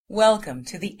Welcome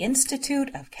to the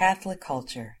Institute of Catholic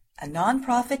Culture, a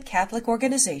nonprofit Catholic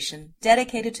organization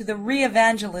dedicated to the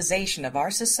re-evangelization of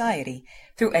our society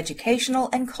through educational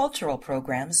and cultural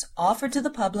programs offered to the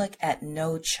public at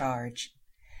no charge.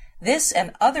 This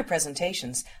and other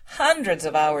presentations, hundreds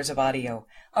of hours of audio,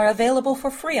 are available for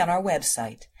free on our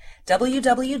website,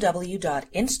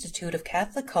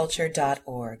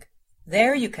 www.instituteofcatholicculture.org.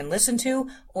 There you can listen to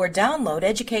or download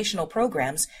educational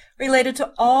programs related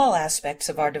to all aspects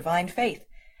of our divine faith,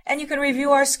 and you can review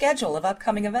our schedule of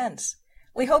upcoming events.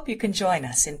 We hope you can join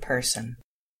us in person.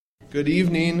 Good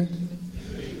evening.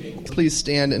 Please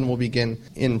stand and we'll begin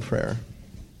in prayer.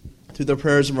 Through the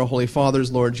prayers of our Holy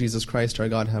Fathers, Lord Jesus Christ, our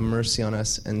God, have mercy on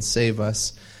us and save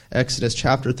us. Exodus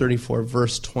chapter 34,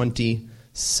 verse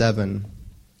 27.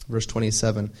 Verse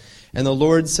 27. And the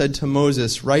Lord said to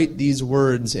Moses, write these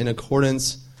words in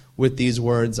accordance with these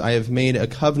words. I have made a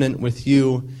covenant with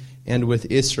you and with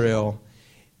Israel.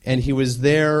 And he was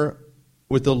there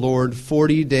with the Lord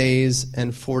 40 days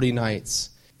and 40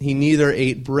 nights. He neither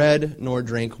ate bread nor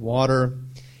drank water.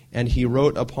 And he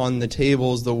wrote upon the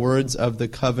tables the words of the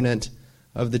covenant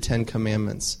of the 10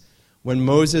 Commandments. When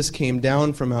Moses came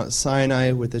down from Mount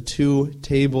Sinai with the 2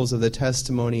 tables of the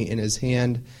testimony in his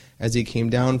hand, as he came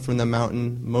down from the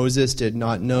mountain, Moses did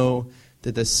not know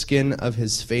that the skin of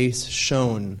his face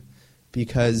shone,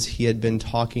 because he had been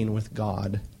talking with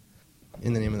God.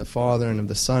 In the name of the Father, and of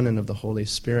the Son, and of the Holy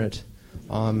Spirit.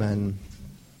 Amen.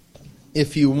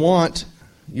 If you want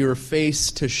your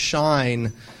face to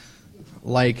shine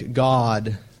like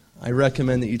God, I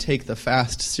recommend that you take the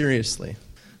fast seriously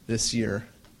this year.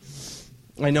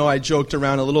 I know I joked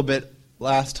around a little bit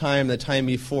last time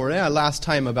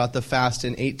about the fast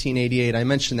in 1888. I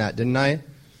mentioned that, didn't I?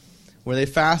 Where they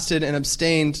fasted and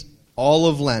abstained all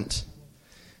of Lent.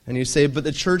 And you say, but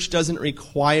the church doesn't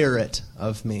require it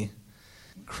of me.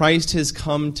 Christ has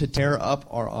come to tear up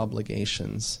our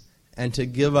obligations and to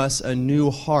give us a new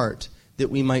heart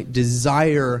that we might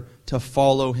desire to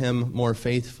follow him more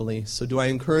faithfully. So do I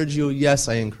encourage you? Yes,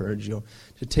 I encourage you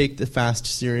to take the fast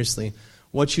seriously.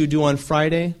 What you do on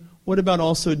Friday, what about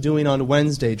also doing on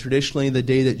Wednesday, traditionally the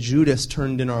day that Judas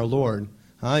turned in our Lord?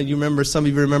 Some of you remember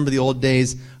the old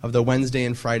days of the Wednesday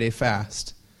and Friday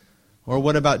fast. Or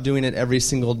what about doing it every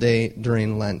single day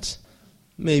during Lent?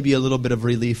 Maybe a little bit of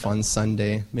relief on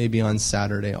Sunday, maybe on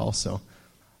Saturday also.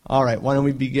 All right, why don't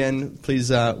we begin? Please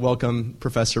welcome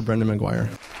Professor Brendan McGuire.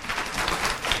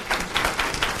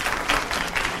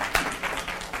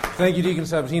 Thank you, Deacon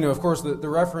Sabatino. Of course, the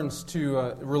reference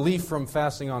to relief from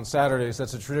fasting on Saturdays,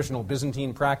 that's a traditional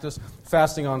Byzantine practice.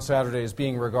 Fasting on Saturdays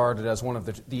being regarded as one of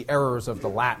the errors of the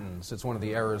Latins. It's one of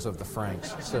the errors of the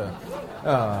Franks.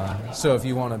 So if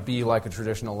you want to be like a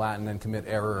traditional Latin and commit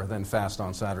error, then fast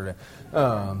on Saturday.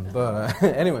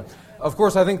 Anyway. Of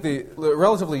course, I think the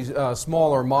relatively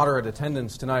small or moderate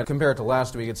attendance tonight compared to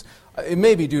last week, it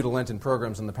may be due to Lenten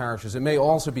programs in the parishes. It may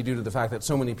also be due to the fact that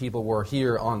so many people were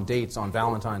here on dates on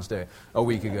Valentine's Day a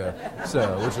week ago.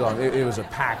 It was a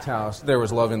packed house. There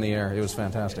was love in the air. It was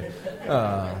fantastic.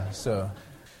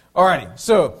 Alrighty,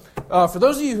 so for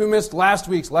those of you who missed last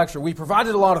week's lecture, we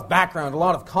provided a lot of background, a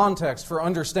lot of context for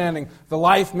understanding the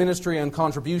life, ministry, and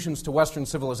contributions to Western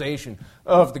civilization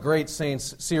of the great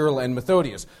saints Cyril and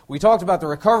Methodius. We talked about the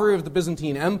recovery of the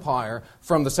Byzantine Empire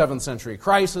from the 7th century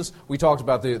crisis. We talked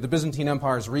about the Byzantine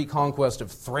Empire's reconquest of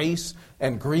Thrace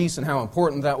and Greece and how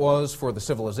important that was for the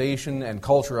civilization and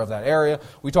culture of that area.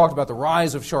 We talked about the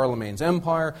rise of Charlemagne's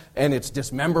empire and its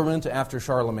dismemberment after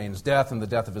Charlemagne's death and the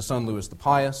death of his son Louis the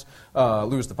Pious.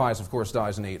 Louis the Pious, of course,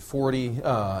 dies in 840,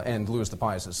 and Louis the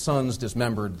Pious' sons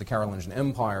dismembered the Carolingian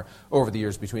Empire over the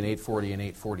years between 840 and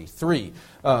 843.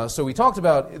 So we talked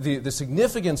about the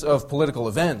significance of political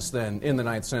events then in the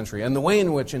 9th century and the way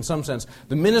in which, in some sense,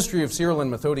 the ministry of Cyril and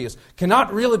Methodius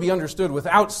cannot really be understood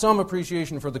without some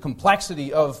appreciation for the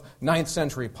complexity of 9th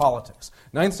century politics.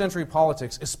 9th century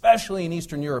politics, especially in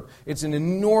Eastern Europe, it's an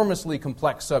enormously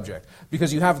complex subject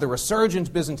because you have the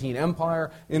resurgent Byzantine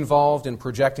Empire involved in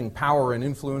projecting power and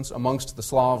influence amongst the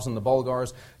Slavs and the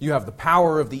Bulgars. You have the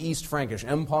power of the East Frankish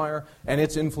Empire and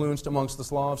its influence amongst the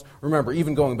Slavs. Remember,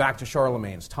 even going back to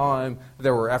Charlemagne's time,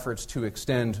 there were efforts to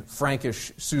extend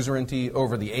Frankish suzerainty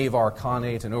over the Avar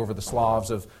Khanate and over the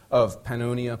Slavs of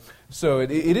Pannonia. So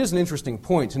it is an interesting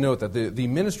point to note that the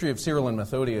ministry of Cyril and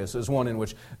Methodius is one in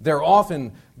which they're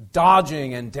often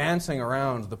dodging and dancing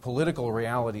around the political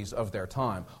realities of their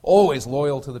time, always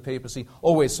loyal to the papacy,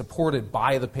 always supported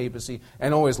by the papacy,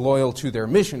 and always loyal to their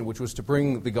mission, which was to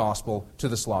bring the gospel to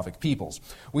the Slavic peoples.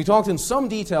 We talked in some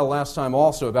detail last time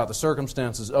also about the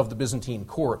circumstances of the Byzantine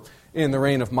court in the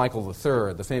reign of Michael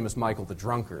III, the famous Michael the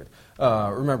Drunkard.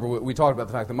 Remember, we talked about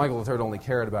the fact that Michael III only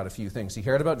cared about a few things. He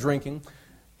cared about drinking,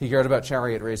 he cared about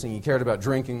chariot racing, he cared about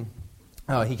drinking,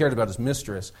 he cared about his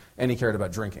mistress, and he cared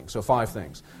about drinking. So 5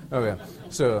 things. Okay.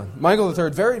 So Michael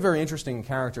III, very, very interesting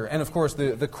character. And of course,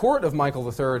 the court of Michael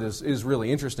III is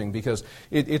really interesting because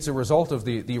it's a result of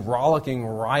the rollicking,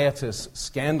 riotous,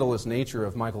 scandalous nature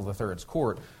of Michael III's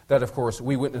court that, of course,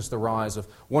 we witnessed the rise of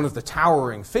one of the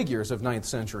towering figures of 9th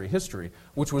century history,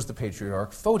 which was the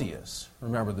Patriarch Photius.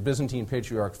 Remember, the Byzantine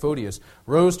Patriarch Photius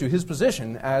rose to his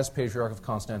position as Patriarch of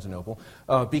Constantinople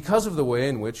because of the way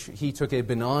in which he took a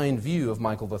benign view of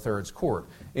Michael III's court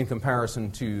in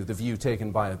comparison to the view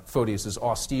taken by Photius's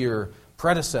austere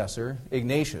predecessor,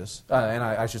 Ignatius, and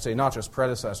I should say not just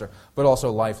predecessor, but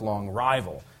also lifelong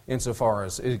rival, insofar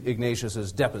as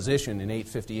Ignatius's deposition in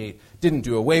 858 didn't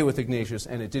do away with Ignatius,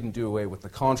 and it didn't do away with the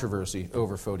controversy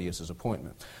over Photius's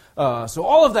appointment. So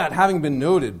all of that having been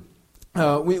noted,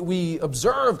 we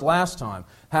observed last time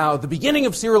how the beginning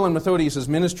of Cyril and Methodius'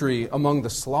 ministry among the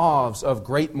Slavs of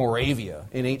Great Moravia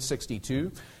in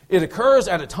 862, it occurs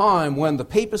at a time when the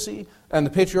papacy and the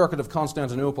Patriarchate of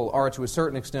Constantinople are, to a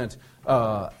certain extent,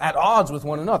 at odds with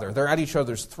one another. They're at each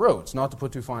other's throats, not to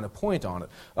put too fine a point on it.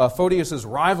 Photius's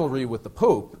rivalry with the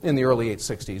Pope in the early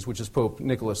 860s, which is Pope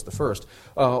Nicholas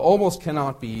I, almost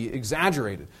cannot be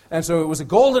exaggerated. And so it was a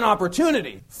golden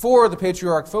opportunity for the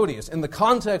Patriarch Photius, in the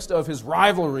context of his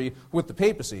rivalry with the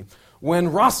papacy, when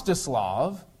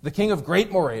Rostislav, the king of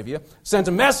Great Moravia, sent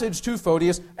a message to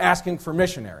Photius asking for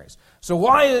missionaries. So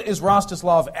why is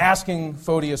Rostislav asking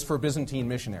Photius for Byzantine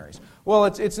missionaries? Well,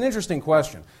 it's an interesting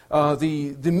question.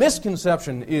 The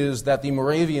misconception is that the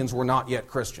Moravians were not yet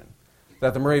Christian,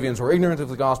 that the Moravians were ignorant of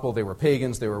the gospel, they were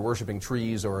pagans, they were worshiping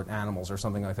trees or animals or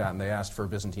something like that, and they asked for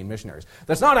Byzantine missionaries.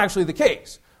 That's not actually the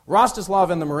case.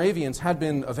 Rostislav and the Moravians had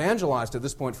been evangelized at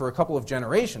this point for a couple of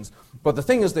generations, but the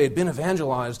thing is they had been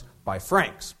evangelized by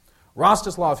Franks.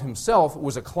 Rostislav himself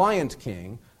was a client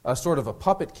king, a sort of a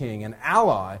puppet king, an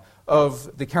ally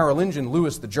of the Carolingian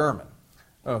Louis the German.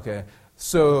 Okay,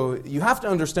 so you have to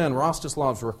understand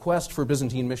Rostislav's request for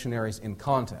Byzantine missionaries in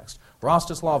context.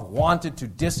 Rostislav wanted to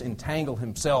disentangle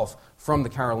himself from the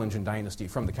Carolingian dynasty,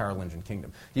 from the Carolingian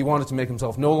kingdom. He wanted to make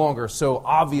himself no longer so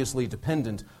obviously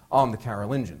dependent on the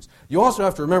Carolingians. You also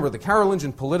have to remember the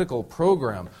Carolingian political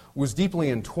program was deeply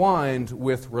entwined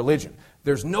with religion.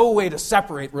 There's no way to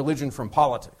separate religion from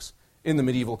politics in the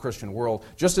medieval Christian world,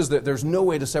 just as there's no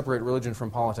way to separate religion from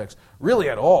politics really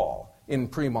at all in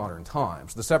pre-modern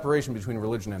times. The separation between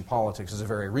religion and politics is a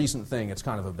very recent thing. It's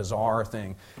kind of a bizarre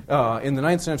thing. In the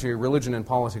 9th century, religion and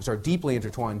politics are deeply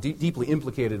intertwined, deeply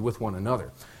implicated with one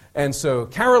another. And so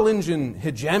Carolingian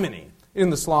hegemony in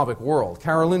the Slavic world,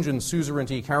 Carolingian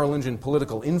suzerainty, Carolingian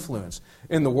political influence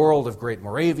in the world of Great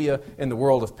Moravia, in the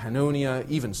world of Pannonia,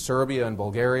 even Serbia and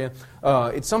Bulgaria,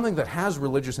 it's something that has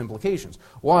religious implications.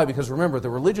 Why? Because remember, the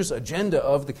religious agenda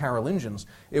of the Carolingians,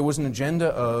 it was an agenda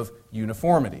of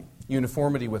uniformity.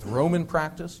 Uniformity with Roman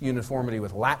practice, uniformity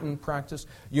with Latin practice,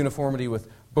 uniformity with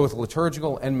both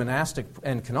liturgical and monastic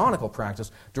and canonical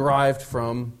practice derived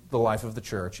from the life of the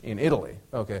church in Italy.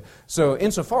 Okay, so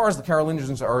insofar as the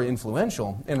Carolingians are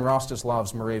influential in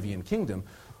Rostislav's Moravian kingdom,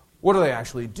 what are they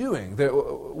actually doing?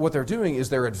 What they're doing is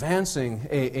they're advancing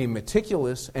a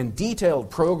meticulous and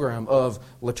detailed program of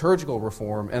liturgical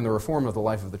reform and the reform of the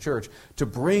life of the church to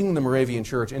bring the Moravian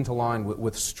church into line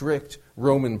with strict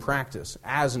Roman practice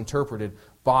as interpreted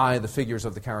by the figures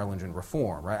of the Carolingian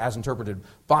reform, right? As interpreted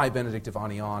by Benedict of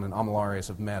Anian and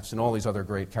Amalarius of Metz and all these other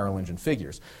great Carolingian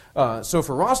figures. So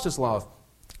for Rostislav,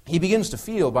 he begins to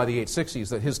feel by the 860s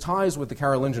that his ties with the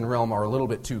Carolingian realm are a little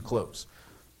bit too close.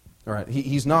 All right,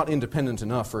 he's not independent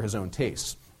enough for his own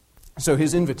tastes. So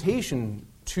his invitation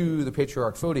to the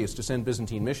Patriarch Photius to send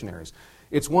Byzantine missionaries,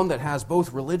 it's one that has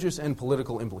both religious and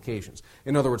political implications.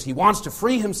 In other words, he wants to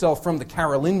free himself from the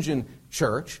Carolingian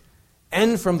church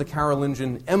and from the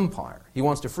Carolingian Empire. He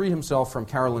wants to free himself from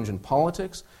Carolingian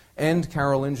politics and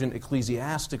Carolingian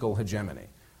ecclesiastical hegemony.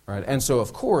 Right? And so,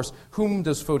 of course, whom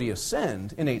does Photius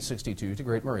send in 862 to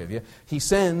Great Moravia? He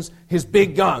sends his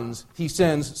big guns. He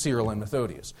sends Cyril and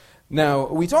Methodius. Now,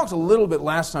 we talked a little bit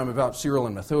last time about Cyril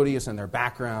and Methodius and their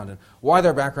background and why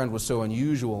their background was so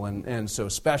unusual and so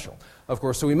special. Of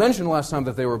course, so we mentioned last time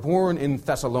that they were born in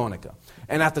Thessalonica.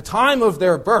 And at the time of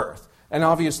their birth, And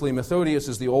obviously, Methodius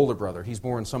is the older brother. He's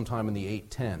born sometime in the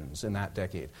 810s, in that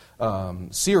decade.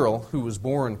 Cyril, who was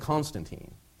born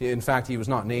Constantine. In fact, he was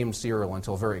not named Cyril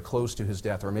until very close to his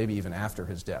death, or maybe even after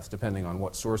his death, depending on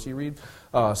what source you read.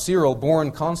 Cyril,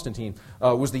 born Constantine,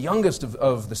 was the youngest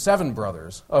of the 7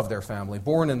 brothers of their family,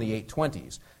 born in the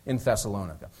 820s in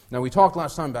Thessalonica. Now, we talked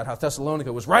last time about how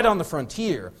Thessalonica was right on the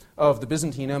frontier of the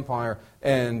Byzantine Empire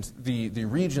and the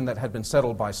region that had been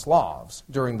settled by Slavs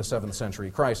during the 7th century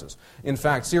crisis. In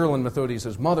fact, Cyril and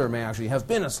Methodius' mother may actually have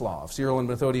been a Slav. Cyril and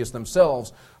Methodius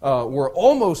themselves were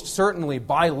almost certainly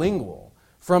bilingual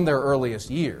from their earliest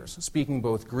years, speaking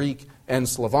both Greek and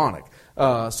Slavonic.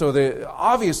 So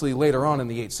obviously, later on in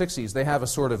the 860s, they have a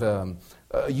sort of a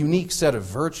unique set of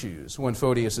virtues when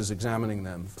Photius is examining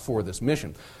them for this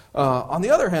mission. On the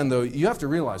other hand, though, you have to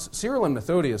realize Cyril and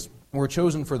Methodius were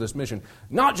chosen for this mission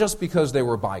not just because they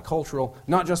were bicultural,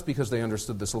 not just because they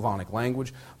understood the Slavonic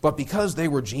language, but because they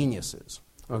were geniuses.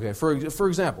 Okay, for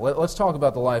example, let's talk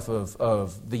about the life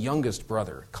of the youngest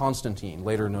brother, Constantine,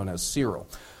 later known as Cyril.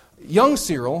 Young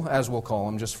Cyril, as we'll call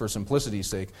him just for simplicity's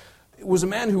sake, was a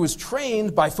man who was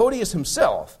trained by Photius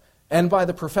himself and by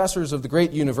the professors of the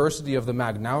great University of the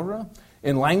Magnaura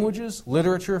in languages,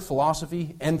 literature,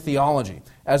 philosophy, and theology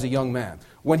as a young man.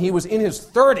 When he was in his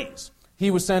 30s,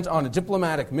 he was sent on a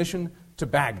diplomatic mission to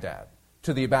Baghdad,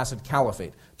 to the Abbasid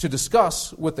Caliphate, to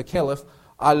discuss with the Caliph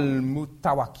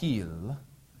Al-Mutawakkil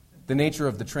the nature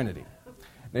of the Trinity.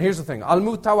 Now here's the thing,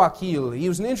 Al-Mutawakkil, he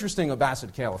was an interesting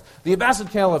Abbasid caliph. The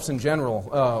Abbasid caliphs in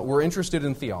general were interested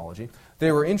in theology.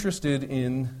 They were interested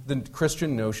in the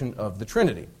Christian notion of the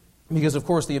Trinity. Because, of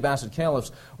course, the Abbasid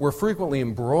caliphs were frequently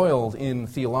embroiled in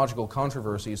theological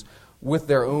controversies with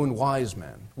their own wise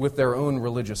men, with their own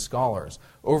religious scholars,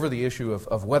 over the issue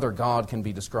of whether God can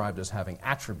be described as having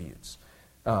attributes.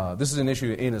 This is an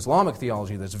issue in Islamic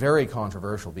theology that's very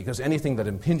controversial, because anything that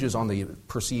impinges on the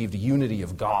perceived unity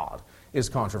of God is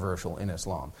controversial in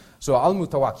Islam. So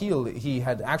Al-Mutawakkil, he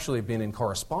had actually been in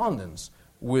correspondence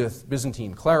with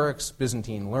Byzantine clerics,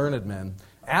 Byzantine learned men,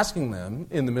 asking them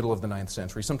in the middle of the 9th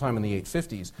century, sometime in the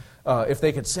 850s, if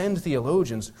they could send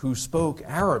theologians who spoke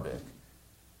Arabic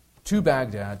to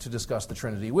Baghdad to discuss the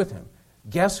Trinity with him.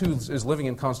 Guess who is living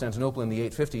in Constantinople in the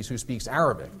 850s who speaks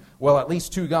Arabic? Well, at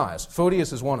least 2 guys.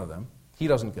 Photius is one of them. He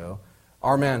doesn't go.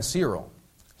 Our man Cyril,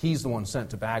 he's the one sent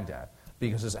to Baghdad,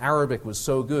 because his Arabic was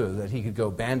so good that he could go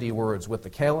bandy words with the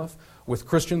caliph, with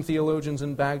Christian theologians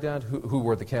in Baghdad, who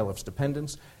were the caliph's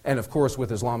dependents, and of course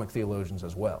with Islamic theologians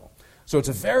as well. So it's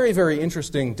a very, very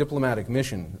interesting diplomatic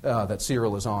mission that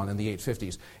Cyril is on in the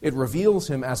 850s. It reveals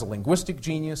him as a linguistic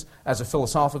genius, as a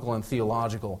philosophical and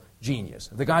theological genius.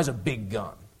 The guy's a big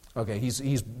gun. Okay,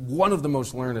 he's one of the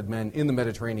most learned men in the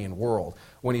Mediterranean world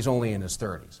when he's only in his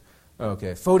 30s.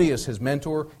 Okay, Photius, his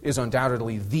mentor, is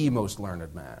undoubtedly the most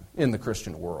learned man in the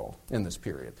Christian world in this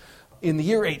period. In the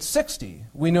year 860,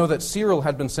 we know that Cyril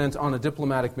had been sent on a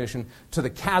diplomatic mission to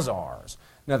the Khazars.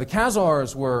 Now, the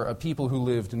Khazars were a people who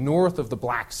lived north of the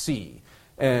Black Sea,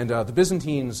 and the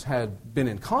Byzantines had been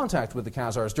in contact with the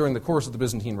Khazars during the course of the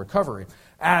Byzantine recovery,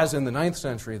 as in the 9th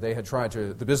century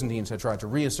the Byzantines had tried to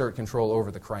reassert control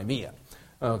over the Crimea.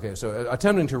 Okay, so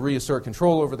attempting to reassert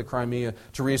control over the Crimea,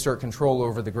 to reassert control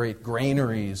over the great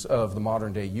granaries of the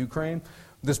modern-day Ukraine.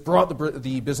 This brought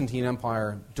the Byzantine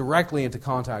Empire directly into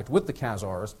contact with the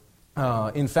Khazars.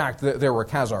 In fact, there were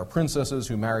Khazar princesses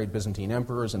who married Byzantine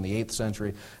emperors in the 8th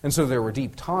century, and so there were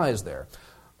deep ties there.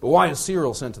 But why is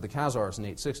Cyril sent to the Khazars in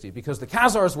 860? Because the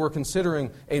Khazars were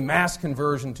considering a mass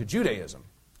conversion to Judaism,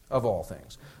 of all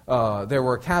things. There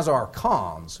were Khazar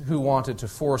Khans who wanted to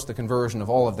force the conversion of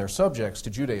all of their subjects to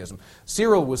Judaism.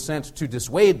 Cyril was sent to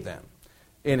dissuade them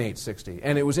in 860.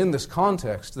 And it was in this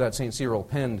context that St. Cyril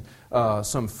penned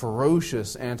some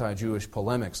ferocious anti-Jewish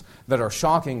polemics that are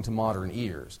shocking to modern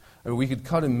ears. I mean, we could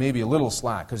cut him maybe a little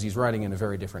slack because he's writing in a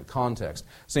very different context.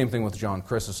 Same thing with John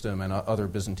Chrysostom and other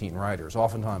Byzantine writers.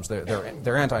 Oftentimes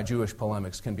their anti-Jewish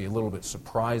polemics can be a little bit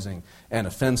surprising and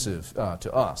offensive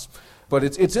to us. But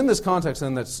it's in this context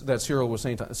then that Cyril was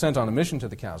sent on a mission to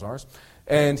the Khazars.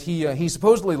 And he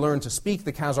supposedly learned to speak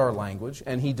the Khazar language,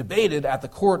 and he debated at the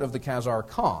court of the Khazar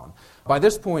Khan. By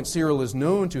this point, Cyril is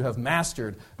known to have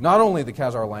mastered not only the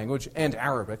Khazar language and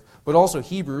Arabic, but also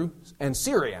Hebrew and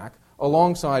Syriac,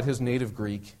 alongside his native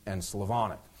Greek and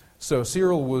Slavonic. So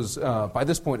Cyril was, by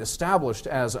this point, established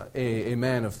as a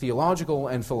man of theological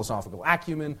and philosophical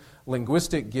acumen,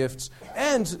 linguistic gifts,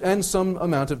 and some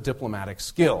amount of diplomatic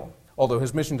skill. Although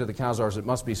his mission to the Khazars, it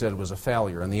must be said, was a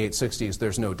failure. In the 860s,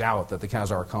 there's no doubt that the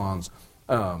Khazar Khans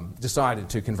decided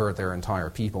to convert their entire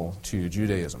people to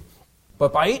Judaism.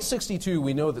 But by 862,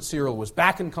 we know that Cyril was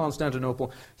back in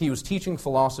Constantinople. He was teaching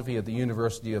philosophy at the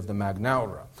University of the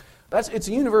Magnaura. It's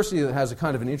a university that has a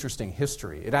kind of an interesting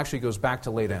history. It actually goes back to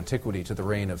late antiquity, to the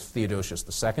reign of Theodosius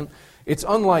II. It's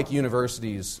unlike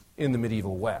universities in the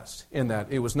medieval West, in that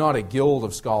it was not a guild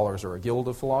of scholars or a guild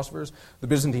of philosophers. The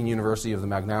Byzantine University of the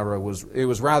Magnaura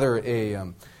was rather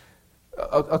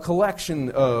a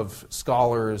collection of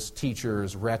scholars,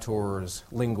 teachers, rhetors,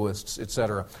 linguists,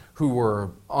 etc., who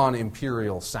were on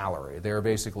imperial salary. They were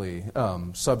basically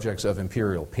subjects of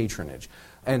imperial patronage.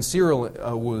 And Cyril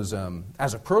was,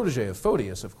 as a protege of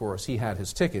Photius, of course, he had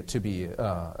his ticket to be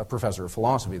a professor of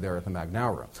philosophy there at the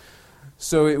Magnaura.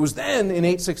 So it was then, in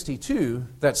 862,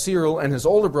 that Cyril and his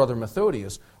older brother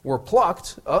Methodius were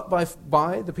plucked up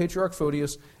by the Patriarch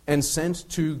Photius and sent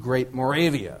to Great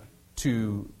Moravia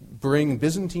to bring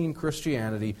Byzantine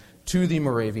Christianity to the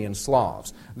Moravian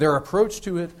Slavs. Their approach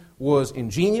to it was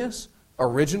ingenious,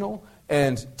 original,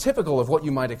 and typical of what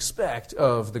you might expect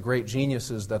of the great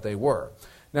geniuses that they were.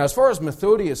 Now, as far as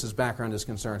Methodius' background is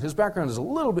concerned, his background is a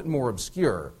little bit more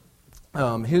obscure.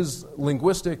 His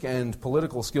linguistic and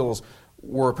political skills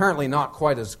were apparently not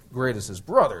quite as great as his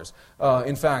brother's.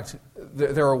 In fact,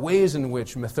 there are ways in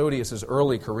which Methodius'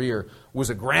 early career was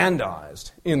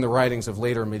aggrandized in the writings of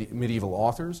later medieval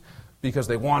authors, because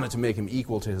they wanted to make him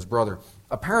equal to his brother.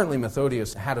 Apparently,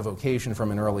 Methodius had a vocation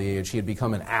from an early age. He had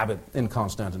become an abbot in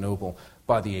Constantinople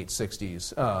by the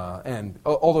 860s. And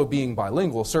although being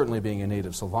bilingual, certainly being a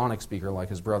native Slavonic speaker like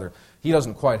his brother, he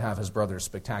doesn't quite have his brother's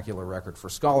spectacular record for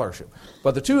scholarship.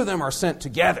 But the two of them are sent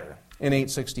together in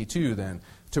 862, then,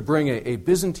 to bring a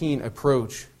Byzantine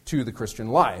approach to the Christian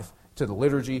life, to the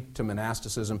liturgy, to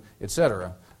monasticism,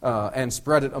 etc., and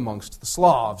spread it amongst the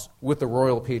Slavs with the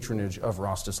royal patronage of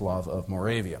Rostislav of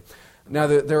Moravia. Now,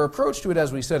 their approach to it,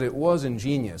 as we said, it was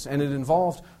ingenious, and it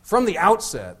involved, from the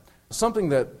outset, something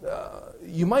that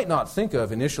you might not think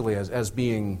of initially as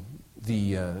being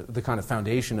the kind of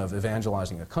foundation of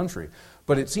evangelizing a country,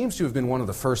 but it seems to have been one of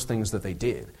the first things that they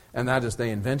did, and that is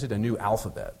they invented a new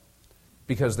alphabet.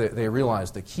 Because they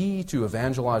realized the key to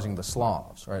evangelizing the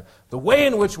Slavs, right? The way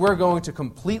in which we're going to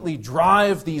completely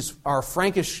drive our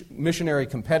Frankish missionary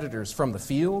competitors from the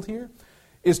field here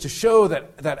is to show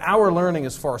that our learning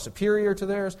is far superior to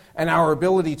theirs, and our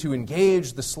ability to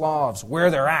engage the Slavs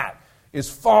where they're at is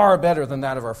far better than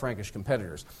that of our Frankish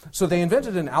competitors. So they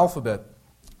invented an alphabet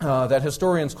that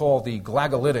historians call the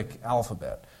Glagolitic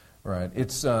alphabet. Right.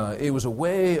 It was a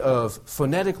way of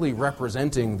phonetically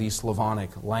representing the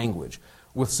Slavonic language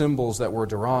with symbols that were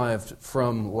derived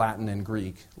from Latin and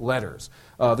Greek letters.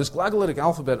 This Glagolitic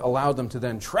alphabet allowed them to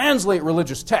then translate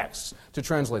religious texts, to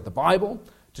translate the Bible,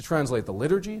 to translate the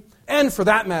liturgy, and for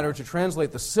that matter, to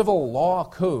translate the civil law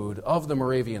code of the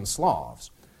Moravian Slavs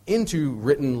into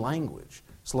written language.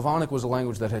 Slavonic was a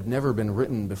language that had never been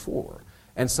written before.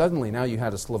 And suddenly now you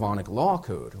had a Slavonic law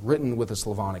code written with a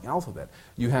Slavonic alphabet.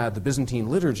 You had the Byzantine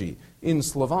liturgy in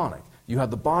Slavonic. You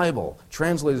had the Bible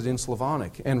translated in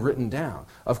Slavonic and written down.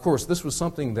 Of course, this was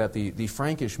something that the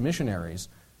Frankish missionaries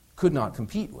could not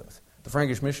compete with. The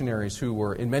Frankish missionaries, who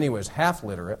were in many ways half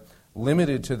literate,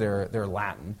 limited to their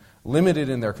Latin, limited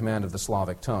in their command of the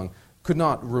Slavic tongue, could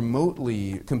not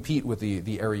remotely compete with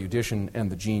the erudition and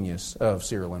the genius of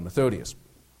Cyril and Methodius.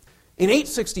 In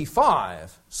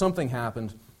 865, something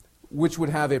happened which would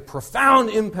have a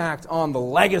profound impact on the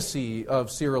legacy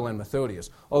of Cyril and Methodius,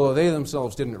 although they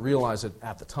themselves didn't realize it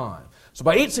at the time. So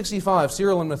by 865,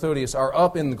 Cyril and Methodius are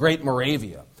up in Great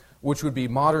Moravia, which would be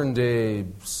modern-day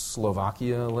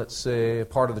Slovakia, let's say,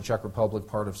 part of the Czech Republic,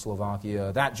 part of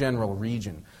Slovakia. That general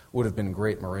region would have been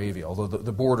Great Moravia, although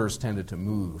the borders tended to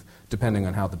move depending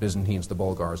on how the Byzantines, the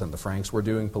Bulgars, and the Franks were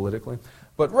doing politically.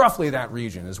 But roughly that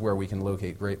region is where we can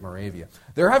locate Great Moravia.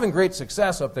 They're having great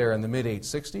success up there in the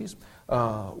mid-860s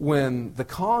when the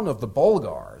Khan of the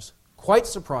Bulgars, quite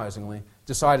surprisingly,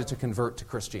 decided to convert to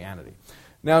Christianity.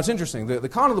 Now, it's interesting. The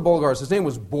Khan of the Bulgars, his name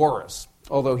was Boris,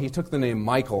 although he took the name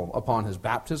Michael upon his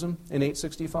baptism in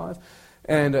 865.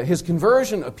 And his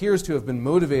conversion appears to have been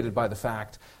motivated by the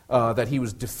fact that he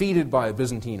was defeated by a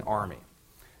Byzantine army.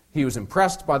 He was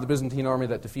impressed by the Byzantine army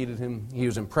that defeated him. He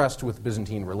was impressed with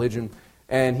Byzantine religion,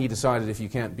 and he decided if you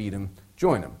can't beat him,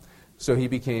 join him. So he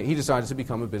decided to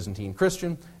become a Byzantine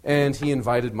Christian, and he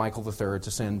invited Michael III to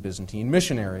send Byzantine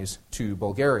missionaries to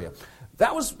Bulgaria.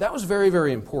 That was very,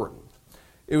 very important.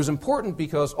 It was important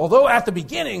because, although at the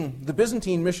beginning, the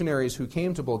Byzantine missionaries who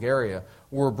came to Bulgaria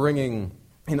were bringing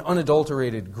an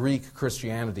unadulterated Greek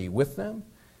Christianity with them,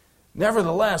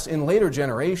 nevertheless, in later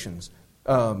generations,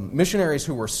 missionaries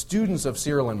who were students of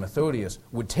Cyril and Methodius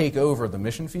would take over the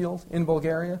mission field in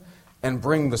Bulgaria and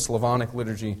bring the Slavonic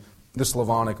liturgy the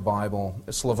Slavonic Bible,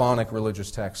 Slavonic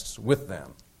religious texts with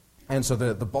them. And so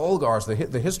the Bulgars, the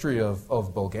history of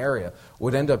Bulgaria,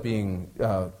 would end up being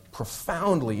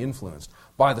profoundly influenced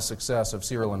by the success of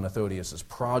Cyril and Methodius'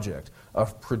 project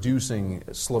of producing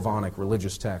Slavonic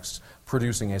religious texts,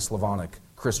 producing a Slavonic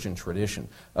Christian tradition.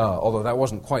 Although that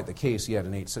wasn't quite the case yet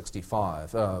in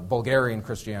 865. Bulgarian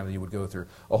Christianity would go through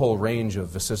a whole range of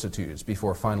vicissitudes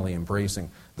before finally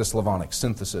embracing the Slavonic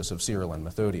synthesis of Cyril and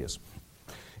Methodius.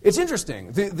 It's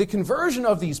interesting, the conversion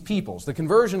of these peoples, the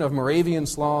conversion of Moravian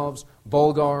Slavs,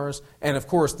 Bulgars, and of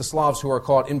course the Slavs who are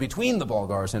caught in between the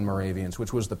Bulgars and Moravians,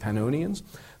 which was the Pannonians,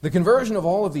 the conversion of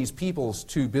all of these peoples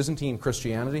to Byzantine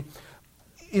Christianity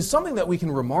is something that we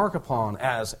can remark upon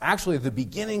as actually the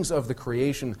beginnings of the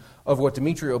creation of what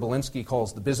Dmitry Obolensky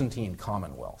calls the Byzantine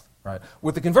Commonwealth. Right?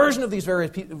 With the conversion of these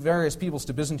various peoples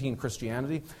to Byzantine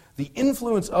Christianity, the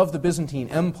influence of the Byzantine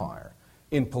Empire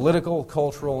in political,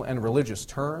 cultural, and religious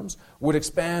terms would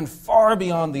expand far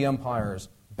beyond the empire's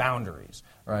boundaries.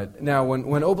 Right? Now, when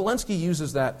Obolensky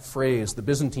uses that phrase, the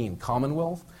Byzantine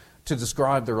Commonwealth, to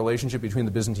describe the relationship between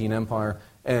the Byzantine Empire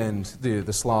and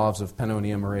the Slavs of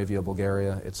Pannonia, Moravia,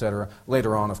 Bulgaria, etc.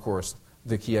 Later on, of course,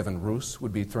 the Kievan Rus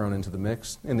would be thrown into the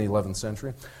mix in the 11th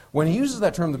century. When he uses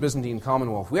that term, the Byzantine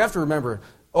Commonwealth, we have to remember,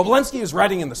 Obolensky is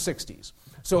writing in the 60s.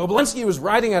 So Obolensky was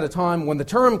writing at a time when the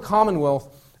term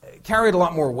Commonwealth carried a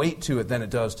lot more weight to it than it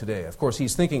does today. Of course,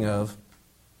 he's thinking of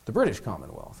the British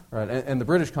Commonwealth, right? And the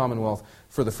British Commonwealth,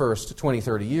 for the first 20,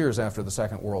 30 years after the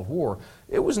Second World War,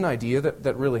 it was an idea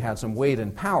that really had some weight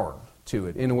and power to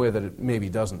it in a way that it maybe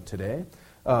doesn't today.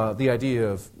 The idea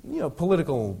of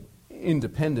political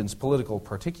independence, political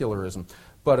particularism,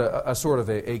 but a sort of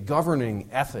a governing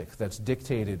ethic that's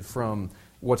dictated from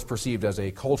what's perceived as a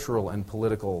cultural and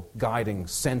political guiding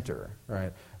center,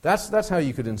 right? That's how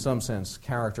you could, in some sense,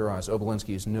 characterize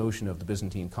Obolensky's notion of the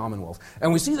Byzantine Commonwealth.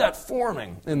 And we see that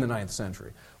forming in the 9th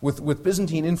century, with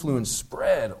Byzantine influence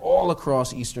spread all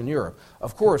across Eastern Europe.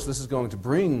 Of course, this is going to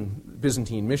bring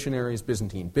Byzantine missionaries,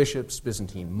 Byzantine bishops,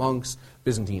 Byzantine monks,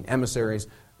 Byzantine emissaries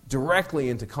directly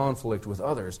into conflict with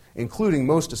others, including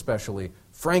most especially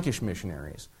Frankish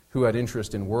missionaries who had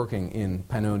interest in working in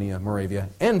Pannonia, Moravia,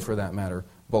 and, for that matter,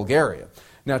 Bulgaria.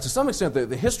 Now, to some extent,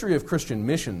 the history of Christian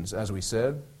missions, as we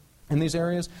said, in these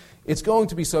areas, it's going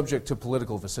to be subject to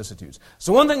political vicissitudes.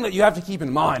 So one thing that you have to keep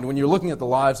in mind when you're looking at the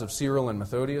lives of Cyril and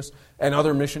Methodius and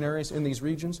other missionaries in these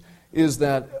regions is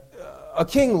that a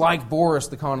king like Boris,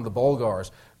 the Khan of the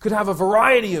Bulgars, could have a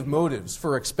variety of motives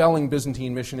for expelling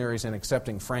Byzantine missionaries and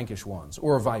accepting Frankish ones,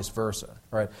 or vice versa.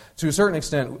 Right? To a certain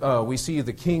extent, we see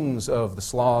the kings of the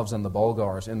Slavs and the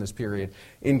Bulgars in this period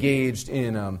engaged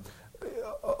in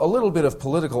a little bit of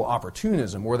political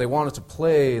opportunism, where they wanted to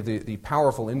play the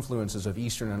powerful influences of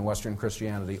Eastern and Western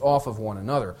Christianity off of one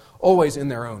another, always in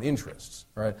their own interests.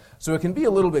 Right? So it can be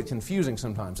a little bit confusing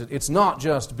sometimes. It's not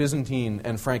just Byzantine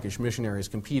and Frankish missionaries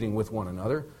competing with one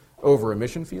another over a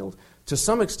mission field. To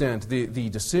some extent, the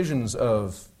decisions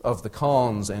of the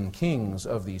khans and kings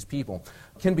of these people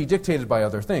can be dictated by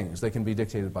other things. They can be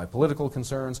dictated by political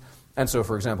concerns. And so,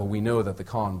 for example, we know that the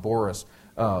Khan Boris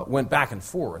went back and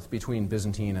forth between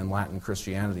Byzantine and Latin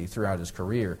Christianity throughout his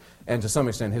career. And to some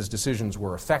extent, his decisions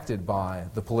were affected by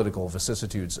the political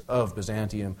vicissitudes of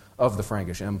Byzantium, of the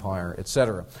Frankish Empire,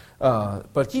 etc.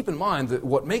 But keep in mind that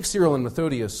what makes Cyril and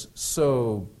Methodius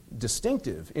so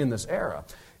distinctive in this era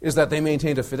is that they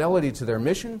maintained a fidelity to their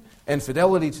mission and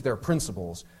fidelity to their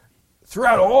principles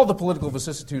throughout all the political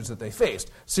vicissitudes that they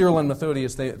faced. Cyril and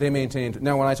Methodius, they maintained...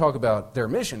 Now, when I talk about their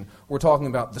mission, we're talking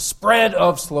about the spread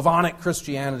of Slavonic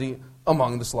Christianity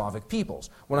among the Slavic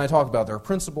peoples. When I talk about their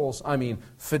principles, I mean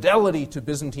fidelity to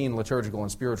Byzantine liturgical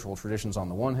and spiritual traditions on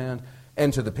the one hand,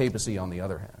 and to the papacy on the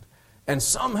other hand. And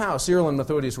somehow Cyril and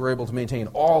Methodius were able to maintain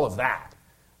all of that,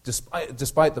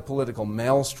 despite the political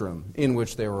maelstrom in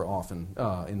which they were often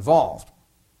involved.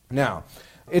 Now,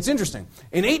 it's interesting.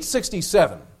 In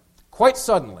 867, quite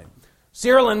suddenly,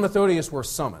 Cyril and Methodius were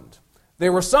summoned. They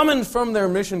were summoned from their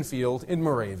mission field in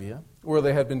Moravia, where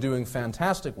they had been doing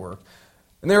fantastic work,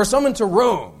 and they were summoned to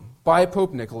Rome by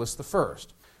Pope Nicholas I.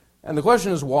 And the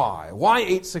question is why? Why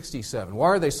 867? Why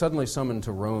are they suddenly summoned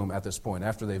to Rome at this point,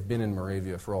 after they've been in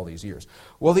Moravia for all these years?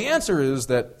 Well, the answer is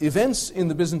that events in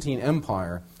the Byzantine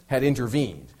Empire had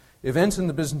intervened. Events in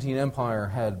the Byzantine Empire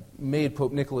had made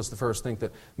Pope Nicholas I think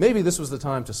that maybe this was the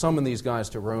time to summon these guys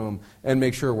to Rome and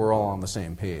make sure we're all on the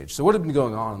same page. So what had been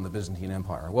going on in the Byzantine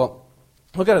Empire? Well,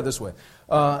 look at it this way.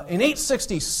 In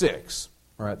 866,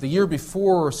 right, the year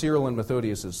before Cyril and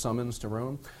Methodius' summons to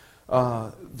Rome,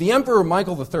 the Emperor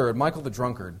Michael III, Michael the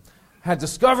Drunkard, had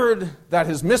discovered that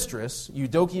his mistress,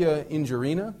 Eudokia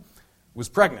Ingerina, was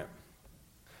pregnant.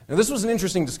 Now, this was an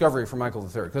interesting discovery for Michael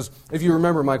III, because if you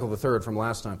remember Michael III from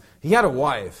last time, he had a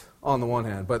wife on the one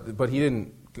hand, but he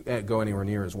didn't go anywhere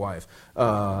near his wife.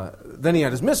 Then he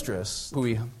had his mistress, who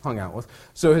he hung out with.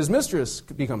 So his mistress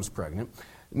becomes pregnant.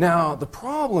 Now, the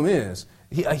problem is,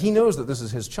 he knows that this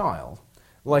is his child.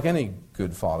 Like any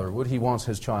good father would, he wants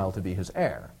his child to be his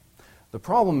heir. The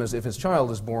problem is, if his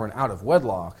child is born out of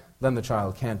wedlock, then the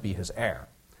child can't be his heir.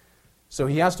 So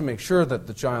he has to make sure that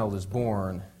the child is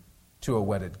born to a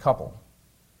wedded couple.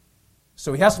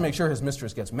 So he has to make sure his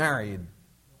mistress gets married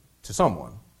to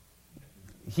someone.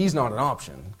 He's not an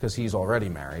option, because he's already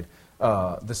married.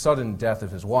 The sudden death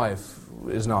of his wife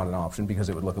is not an option, because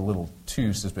it would look a little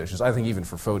too suspicious. I think even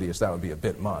for Photius that would be a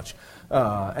bit much.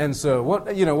 And so what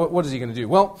is he going to do?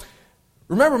 Well,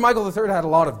 remember, Michael III had a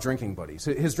lot of drinking buddies.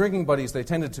 His drinking buddies, they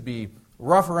tended to be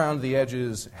rough around the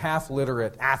edges,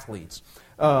 half-literate athletes.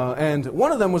 And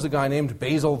one of them was a guy named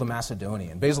Basil the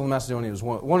Macedonian. Basil the Macedonian was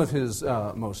one of his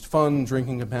most fun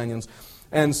drinking companions.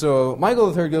 And so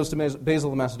Michael III goes to Basil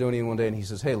the Macedonian one day, and he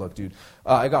says, "Hey, look, dude,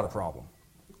 I got a problem.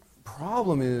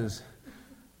 Problem is,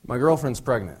 my girlfriend's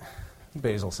pregnant."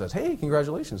 Basil says, "Hey,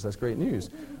 congratulations, that's great news.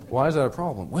 Why is that a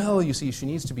problem?" "Well, you see, she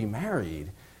needs to be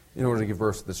married in order to give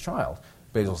birth to this child."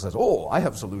 Basil says, "Oh, I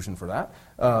have a solution for that."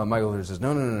 Michael III says,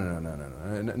 No,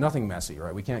 nothing messy,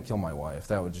 right? We can't kill my wife.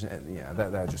 That would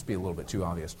just be a little bit too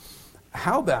obvious.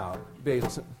 How about,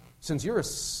 Basil, since you're a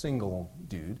single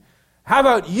dude, how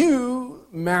about you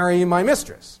marry my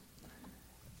mistress?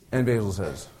 And Basil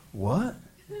says, "What?"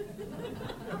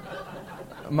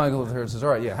 Michael III says,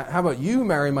 "All right, yeah, how about you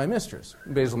marry my mistress?"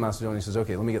 Basil Macedonian says,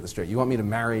 "Okay, let me get this straight. You want me to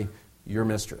marry your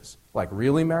mistress? Like,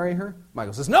 really marry her?"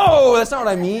 Michael says, "No, that's not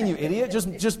what I mean, you idiot.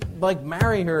 Just like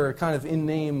marry her kind of in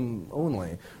name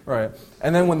only, right?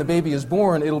 And then when the baby is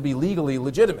born, it'll be legally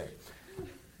legitimate."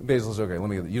 Basil says, "Okay,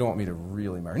 you don't want me to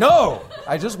really marry?" "No,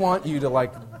 I just want you to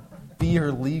like be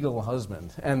her legal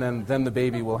husband, and then the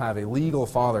baby will have a legal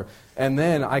father, and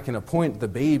then I can appoint the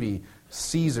baby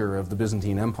Caesar of the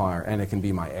Byzantine Empire, and it can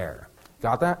be my heir."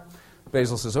 Got that?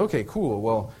 Basil says, "Okay, cool.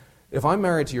 Well, if I'm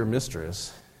married to your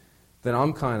mistress, then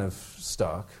I'm kind of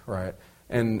stuck, right?"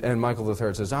 And Michael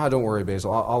III says, "Don't worry,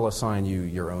 Basil. I'll assign you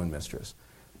your own mistress."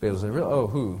 Basil says, "Oh,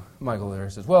 who?" Michael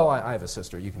III says, "Well, I have a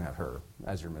sister. You can have her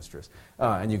as your mistress,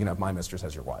 and you can have my mistress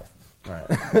as your wife." Right?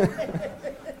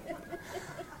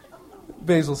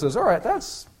 Basil says, "All right,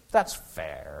 that's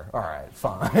fair. All right,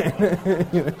 fine."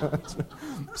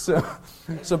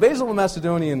 So Basil the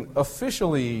Macedonian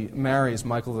officially marries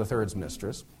Michael III's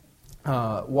mistress,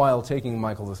 while taking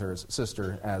Michael III's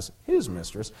sister as his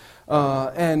mistress.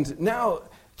 And now,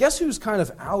 guess who's kind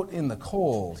of out in the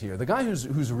cold here? The guy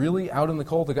who's really out in the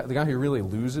cold, the guy who really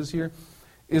loses here,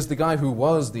 is the guy who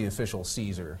was the official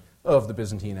Caesar of the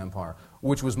Byzantine Empire,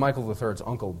 which was Michael III's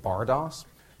uncle Bardas.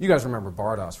 You guys remember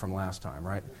Bardas from last time,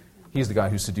 right? He's the guy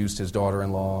who seduced his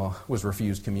daughter-in-law, was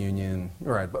refused communion.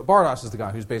 Right, but Bardas is the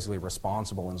guy who's basically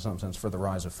responsible in some sense for the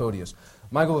rise of Photius.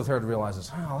 Michael III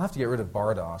realizes, I'll have to get rid of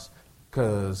Bardas,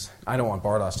 because I don't want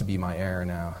Bardas to be my heir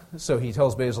now. So he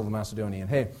tells Basil the Macedonian,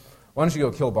 "Hey, why don't you go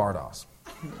kill Bardas?"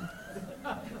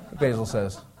 Basil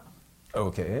says,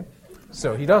 "Okay."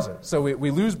 So he does it. So we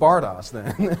lose Bardas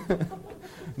then.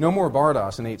 No more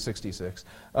Bardas in 866.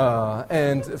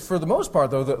 And for the most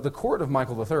part, though, the court of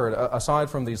Michael III, aside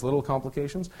from these little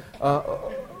complications,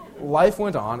 life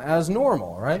went on as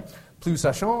normal, right? Plus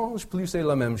ça change, plus c'est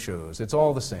la même chose. It's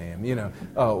all the same,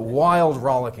 wild,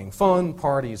 rollicking fun,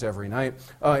 parties every night.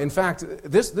 In fact,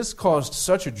 this caused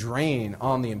such a drain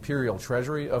on the imperial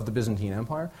treasury of the Byzantine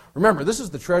Empire. Remember, this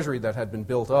is the treasury that had been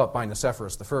built up by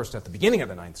Nicephorus I at the beginning of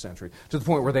the 9th century, to the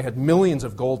point where they had millions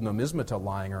of gold numismata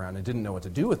lying around and didn't know what to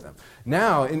do with them.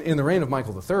 Now, in the reign of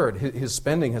Michael III, his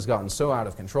spending has gotten so out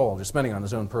of control, just spending on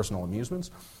his own personal amusements,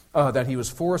 that he was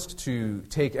forced to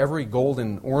take every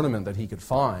golden ornament that he could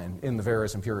find in the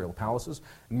various imperial palaces,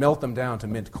 melt them down to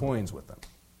mint coins with them.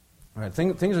 All right,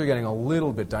 things are getting a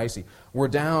little bit dicey. We're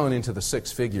down into the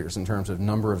 6 figures in terms of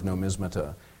number of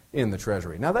numismata in the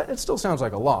treasury. Now, it still sounds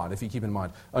like a lot if you keep in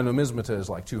mind a numismata is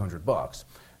like $200.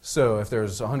 So if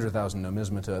there's 100,000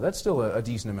 numismata, that's still a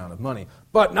decent amount of money,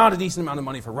 but not a decent amount of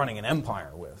money for running an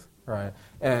empire with. Right?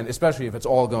 And especially if it's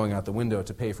all going out the window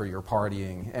to pay for your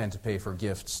partying and to pay for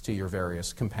gifts to your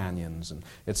various companions, and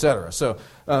etc. So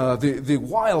the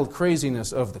wild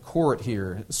craziness of the court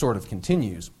here sort of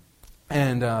continues.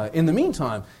 And in the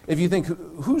meantime, if you think,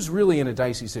 who's really in a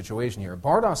dicey situation here?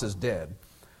 Bardas is dead.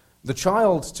 The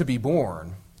child to be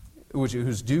born,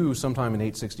 who's due sometime in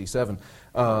 867,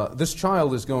 this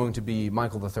child is going to be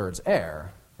Michael III's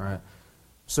heir. Right?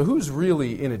 So who's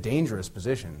really in a dangerous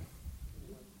position?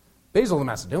 Basil the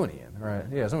Macedonian, right?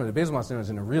 Yeah, Basil the Macedonian is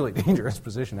in a really dangerous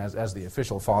position as the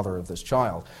official father of this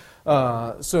child.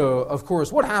 So, of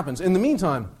course, what happens? In the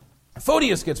meantime,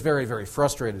 Photius gets very, very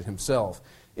frustrated himself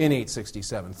in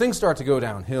 867. Things start to go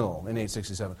downhill in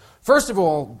 867. First of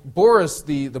all, Boris,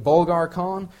 the Bulgar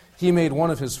Khan, he made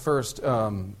one of his first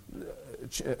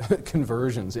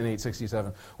conversions in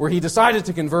 867, where he decided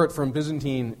to convert from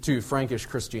Byzantine to Frankish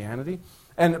Christianity.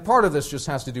 And part of this just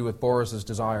has to do with Boris's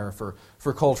desire for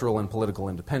cultural and political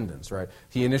independence, right?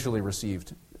 He initially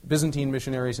received Byzantine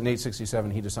missionaries. In 867,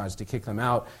 he decides to kick them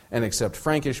out and accept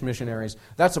Frankish missionaries.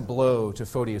 That's a blow to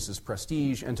Photius's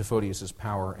prestige and to Photius's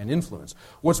power and influence.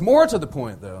 What's more to the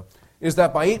point, though, is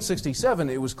that by 867,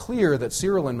 it was clear that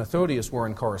Cyril and Methodius were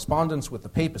in correspondence with the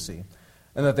papacy,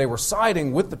 and that they were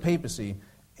siding with the papacy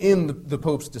in the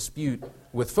Pope's dispute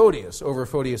with Photius over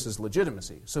Photius's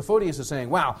legitimacy. So Photius is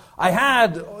saying, wow, I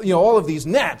had all of these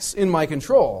nets in my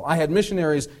control. I had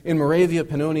missionaries in Moravia,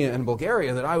 Pannonia, and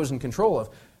Bulgaria that I was in control of.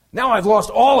 Now I've lost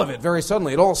all of it very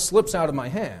suddenly. It all slips out of my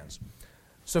hands.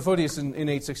 So Photius in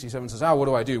 867 says, what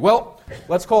do I do? Well,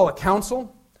 let's call a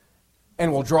council,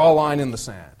 and we'll draw a line in the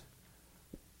sand.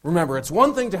 Remember, it's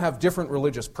one thing to have different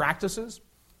religious practices.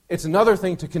 It's another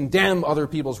thing to condemn other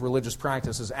people's religious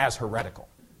practices as heretical.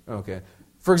 Okay.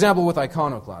 For example, with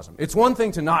iconoclasm. It's one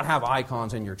thing to not have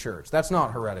icons in your church. That's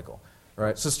not heretical.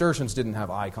 Right? Cistercians didn't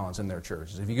have icons in their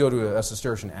churches. If you go to a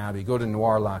Cistercian abbey, go to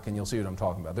Noir-Lac, and you'll see what I'm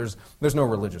talking about. There's no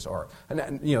religious art.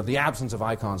 And the absence of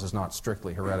icons is not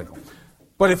strictly heretical.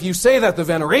 But if you say that the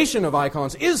veneration of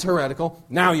icons is heretical,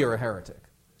 now you're a heretic.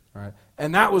 Right?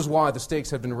 And that was why the stakes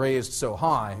had been raised so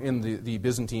high in the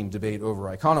Byzantine debate over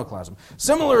iconoclasm.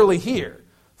 Similarly here,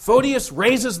 Photius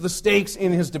raises the stakes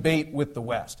in his debate with the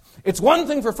West. It's one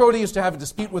thing for Photius to have a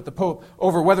dispute with the Pope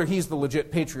over whether he's the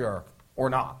legit patriarch or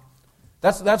not.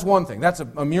 That's one thing. That's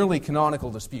a merely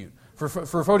canonical dispute.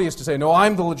 For Photius to say, no,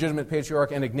 I'm the legitimate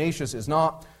patriarch and Ignatius is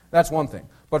not, that's one thing.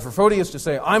 But for Photius to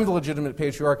say, I'm the legitimate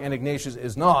patriarch and Ignatius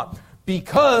is not,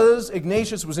 because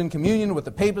Ignatius was in communion with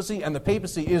the papacy and the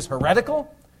papacy is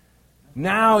heretical,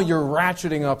 now you're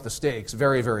ratcheting up the stakes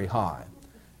very, very high.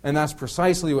 And that's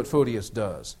precisely what Photius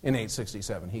does in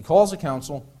 867. He calls a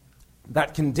council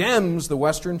that condemns the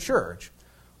Western Church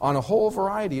on a whole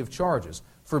variety of charges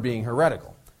for being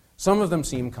heretical. Some of them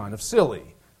seem kind of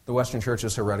silly. The Western Church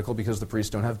is heretical because the priests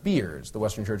don't have beards. The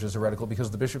Western Church is heretical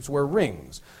because the bishops wear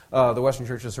rings. The Western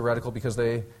Church is heretical because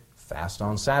they fast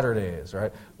on Saturdays,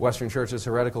 right? Western Church is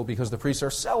heretical because the priests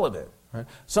are celibate, right?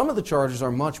 Some of the charges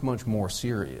are much, much more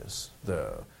serious,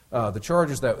 though. The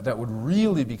charges that would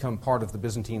really become part of the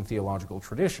Byzantine theological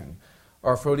tradition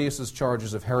are Photius's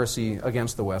charges of heresy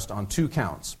against the West on two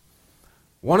counts.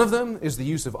 One of them is the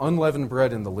use of unleavened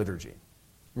bread in the liturgy.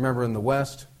 Remember, in the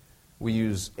West, we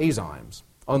use azymes,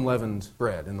 unleavened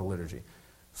bread in the liturgy.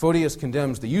 Photius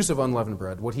condemns the use of unleavened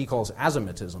bread, what he calls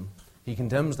azymatism. He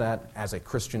condemns that as a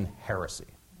Christian heresy.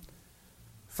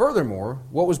 Furthermore,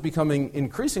 what was becoming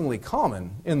increasingly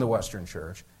common in the Western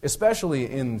Church,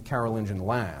 especially in Carolingian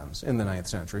lands in the 9th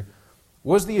century,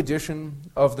 was the addition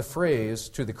of the phrase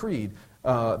to the creed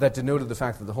that denoted the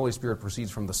fact that the Holy Spirit proceeds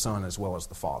from the Son as well as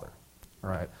the Father.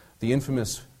 Right? The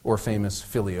infamous or famous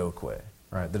filioque.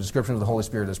 Right, the description of the Holy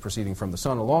Spirit as proceeding from the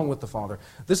Son along with the Father.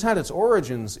 This had its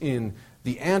origins in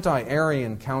the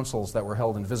anti-Arian councils that were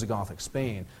held in Visigothic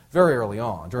Spain very early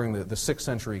on, during the 6th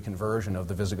century conversion of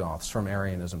the Visigoths from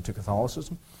Arianism to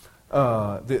Catholicism.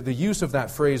 The use of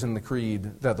that phrase in the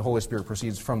Creed, that the Holy Spirit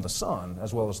proceeds from the Son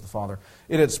as well as the Father,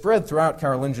 it had spread throughout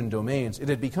Carolingian domains. It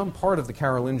had become part of the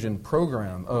Carolingian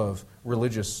program of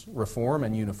religious reform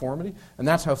and uniformity, and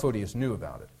that's how Photius knew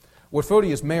about it. What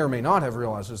Photius may or may not have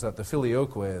realized is that the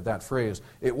filioque, that phrase,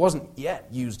 it wasn't yet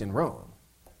used in Rome.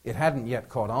 It hadn't yet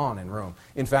caught on in Rome.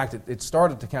 In fact, it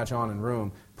started to catch on in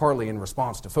Rome partly in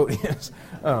response to Photius,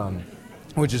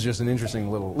 which is just an interesting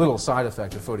little side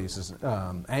effect of Photius's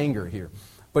anger here.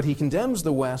 But he condemns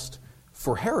the West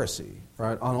for heresy,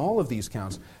 right, on all of these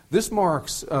counts. This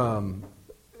marks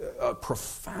a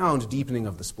profound deepening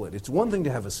of the split. It's one thing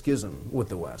to have a schism with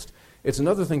the West. It's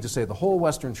another thing to say the whole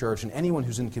Western Church and anyone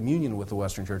who's in communion with the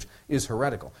Western Church is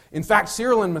heretical. In fact,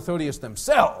 Cyril and Methodius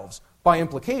themselves, by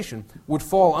implication, would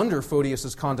fall under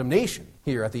Photius's condemnation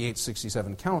here at the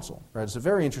 867 Council. Right? It's a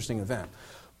very interesting event.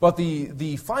 But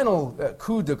the final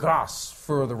coup de grâce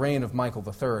for the reign of Michael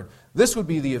III, this would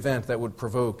be the event that would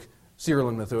provoke Cyril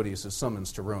and Methodius'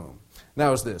 summons to Rome.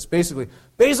 Now is this. Basically,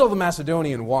 Basil the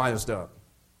Macedonian wised up,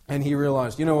 and he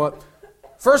realized, you know what?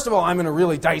 First of all, I'm in a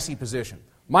really dicey position.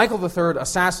 Michael III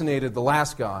assassinated the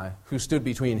last guy who stood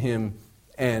between him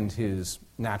and his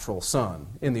natural son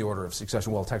in the order of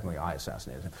succession. Well, technically, I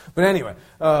assassinated him. But anyway,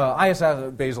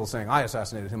 Basil saying, I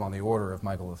assassinated him on the order of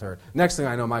Michael III. Next thing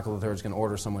I know, Michael III is going to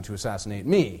order someone to assassinate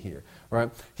me here.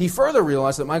 Right? He further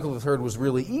realized that Michael III was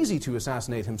really easy to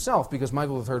assassinate himself because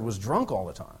Michael III was drunk all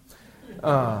the time.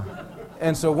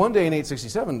 And so one day in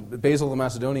 867, Basil the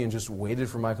Macedonian just waited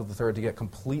for Michael III to get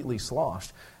completely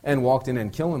sloshed and walked in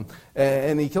and killed him.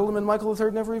 And he killed him, and Michael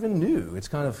III never even knew. It's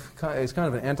kind of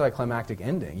an anticlimactic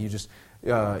ending. You just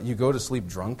you go to sleep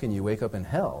drunk and you wake up in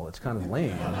hell. It's kind of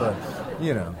lame, but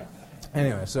you know.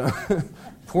 Anyway, so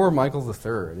poor Michael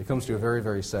III. It comes to a very,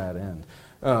 very sad end.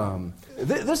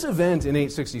 This event in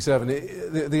 867,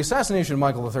 the assassination of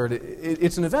Michael III,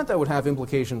 it's an event that would have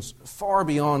implications far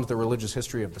beyond the religious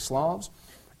history of the Slavs,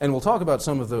 and we'll talk about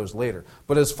some of those later.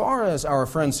 But as far as our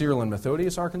friends Cyril and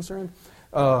Methodius are concerned,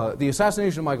 the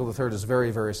assassination of Michael III is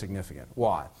very, very significant.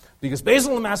 Why? Because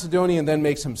Basil the Macedonian then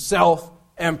makes himself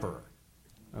emperor.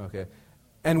 Okay?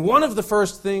 And one of the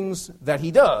first things that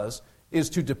he does is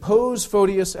to depose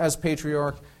Photius as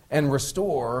patriarch and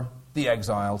restore the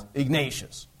exiled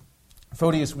Ignatius.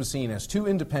 Photius was seen as too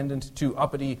independent, too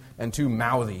uppity, and too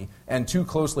mouthy, and too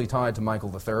closely tied to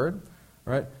Michael III.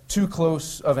 Right? Too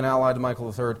close of an ally to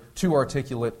Michael III, too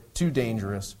articulate, too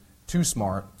dangerous, too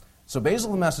smart. So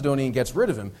Basil the Macedonian gets rid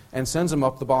of him and sends him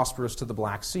up the Bosporus to the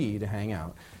Black Sea to hang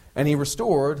out. And he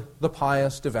restored the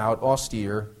pious, devout,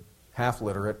 austere,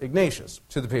 half-literate Ignatius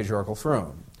to the patriarchal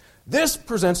throne. This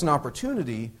presents an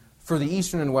opportunity for the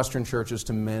Eastern and Western churches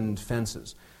to mend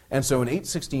fences. And so in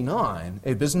 869,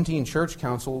 a Byzantine church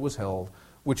council was held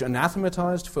which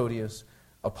anathematized Photius,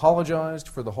 apologized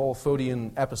for the whole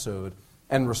Photian episode,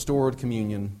 and restored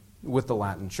communion with the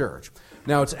Latin Church.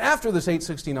 Now, it's after this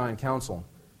 869 council,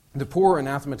 the poor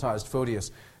anathematized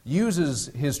Photius uses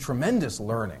his tremendous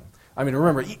learning. I mean,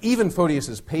 remember, even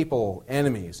Photius's papal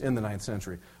enemies in the 9th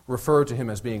century refer to him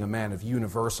as being a man of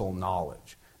universal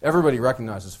knowledge. Everybody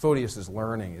recognizes Photius's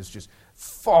learning is just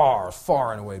far,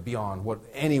 far and away beyond what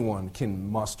anyone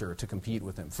can muster to compete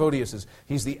with him. Photius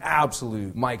he's the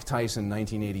absolute Mike Tyson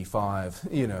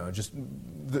 1985, just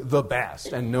the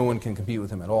best, and no one can compete with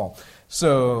him at all.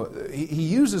 So he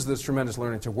uses this tremendous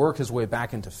learning to work his way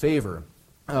back into favor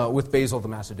with Basil the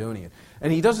Macedonian.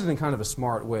 And he does it in kind of a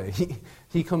smart way.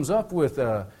 He comes up with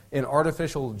an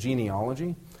artificial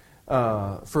genealogy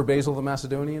for Basil the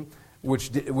Macedonian,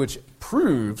 which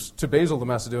proves to Basil the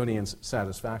Macedonian's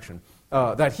satisfaction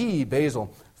that he,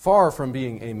 Basil, far from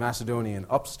being a Macedonian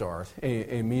upstart,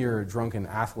 a mere drunken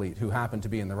athlete who happened to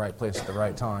be in the right place at the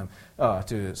right time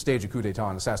to stage a coup d'etat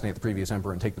and assassinate the previous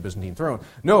emperor and take the Byzantine throne.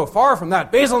 No, far from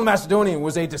that. Basil the Macedonian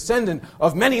was a descendant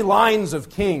of many lines of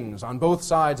kings on both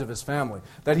sides of his family,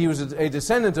 that he was a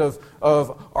descendant of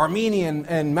Armenian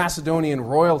and Macedonian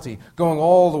royalty going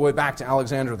all the way back to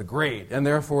Alexander the Great, and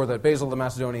therefore that Basil the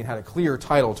Macedonian had a clear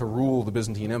title to rule the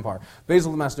Byzantine Empire.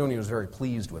 Basil the Macedonian was very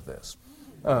pleased with this.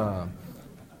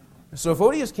 So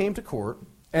Photius came to court,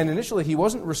 and initially he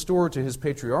wasn't restored to his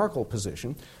patriarchal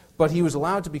position, but he was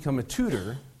allowed to become a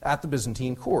tutor at the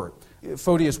Byzantine court.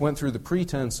 Photius went through the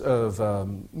pretense of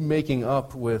making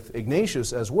up with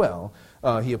Ignatius as well.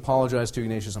 He apologized to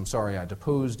Ignatius, "I'm sorry I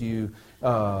deposed you.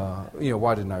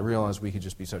 Why didn't I realize we could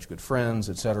just be such good friends,"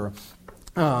 etc.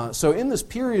 So in this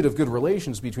period of good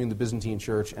relations between the Byzantine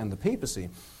church and the papacy,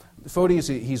 Photius,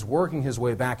 he's working his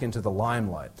way back into the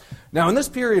limelight. Now, in this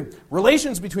period,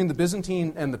 relations between the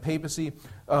Byzantine and the papacy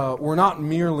were not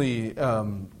merely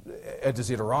a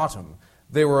desideratum.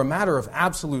 They were a matter of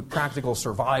absolute practical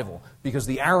survival, because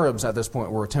the Arabs at this point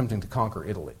were attempting to conquer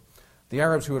Italy. The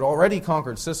Arabs who had already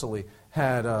conquered Sicily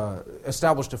had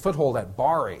established a foothold at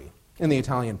Bari in the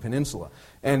Italian peninsula.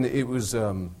 And it was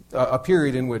a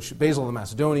period in which Basil the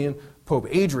Macedonian, Pope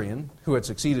Adrian, who had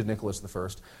succeeded Nicholas I,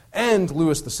 and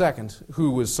Louis II,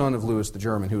 who was son of Louis the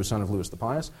German, who was son of Louis the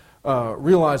Pious,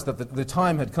 realized that the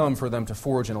time had come for them to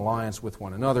forge an alliance with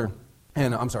one another.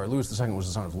 And, Louis II was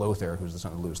the son of Lothair, who was the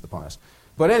son of Louis the Pious.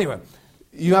 But anyway,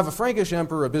 you have a Frankish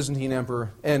emperor, a Byzantine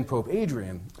emperor, and Pope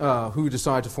Adrian, who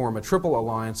decide to form a triple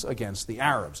alliance against the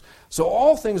Arabs. So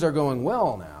all things are going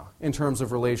well now in terms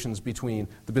of relations between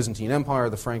the Byzantine Empire,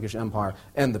 the Frankish Empire,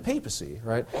 and the papacy,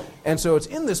 right? And so it's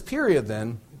in this period,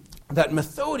 then, that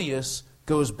Methodius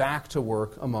goes back to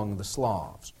work among the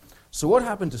Slavs. So what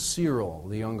happened to Cyril,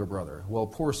 the younger brother? Well,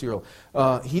 poor Cyril.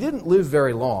 He didn't live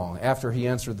very long after he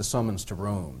answered the summons to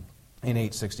Rome in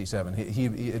 867.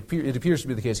 It appears to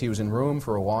be the case he was in Rome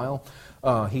for a while.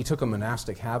 He took a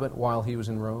monastic habit while he was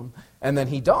in Rome, and then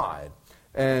he died.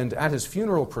 And at his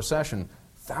funeral procession,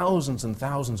 thousands and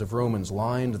thousands of Romans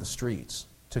lined the streets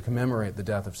to commemorate the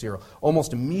death of Cyril.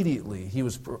 Almost immediately, he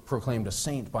was proclaimed a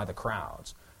saint by the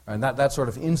crowds. And that sort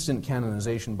of instant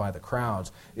canonization by the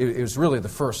crowds, it was really the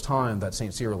first time that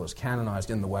St. Cyril was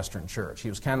canonized in the Western Church. He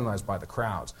was canonized by the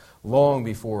crowds long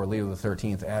before Leo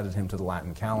XIII added him to the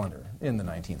Latin calendar in the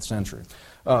 19th century.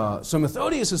 So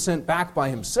Methodius is sent back by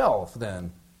himself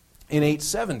then in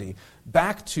 870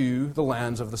 back to the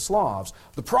lands of the Slavs.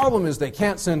 The problem is they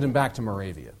can't send him back to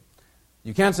Moravia.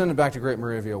 You can't send him back to Great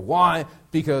Moravia. Why?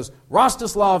 Because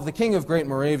Rostislav, the king of Great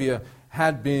Moravia,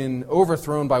 had been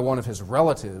overthrown by one of his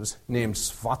relatives named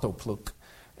Svatopluk.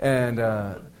 And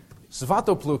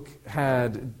Svatopluk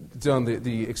had done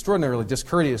the extraordinarily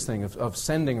discourteous thing of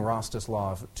sending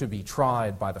Rostislav to be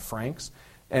tried by the Franks.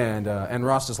 And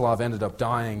Rostislav ended up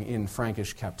dying in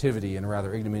Frankish captivity in a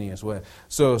rather ignominious way.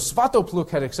 So Svatopluk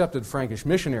had accepted Frankish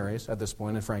missionaries at this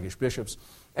point and Frankish bishops,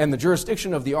 and the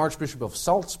jurisdiction of the Archbishop of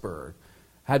Salzburg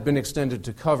had been extended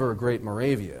to cover Great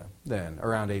Moravia then,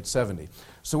 around 870.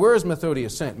 So where is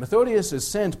Methodius sent? Methodius is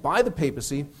sent by the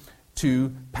papacy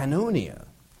to Pannonia,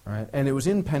 right? And it was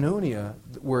in Pannonia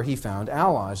where he found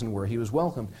allies and where he was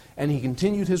welcomed. And he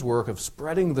continued his work of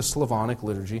spreading the Slavonic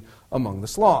liturgy among the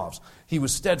Slavs. He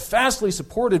was steadfastly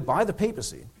supported by the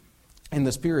papacy in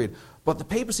this period, but the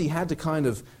papacy had to kind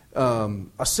of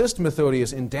assist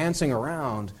Methodius in dancing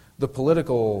around the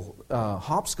political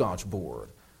hopscotch board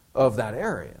of that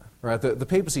area. Right? The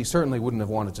papacy certainly wouldn't have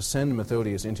wanted to send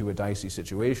Methodius into a dicey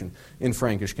situation in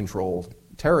Frankish-controlled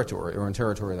territory, or in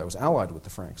territory that was allied with the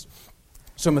Franks.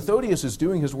 So Methodius is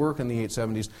doing his work in the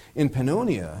 870s in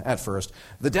Pannonia at first.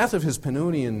 The death of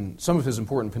some of his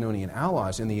important Pannonian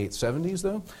allies in the 870s,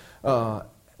 though,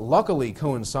 luckily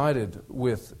coincided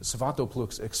with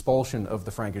Svatopluk's expulsion of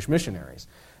the Frankish missionaries.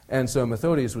 And so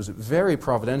Methodius was very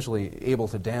providentially able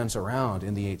to dance around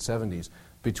in the 870s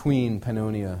between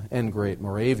Pannonia and Great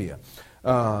Moravia.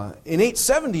 In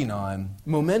 879,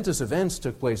 momentous events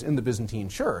took place in the Byzantine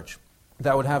Church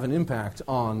that would have an impact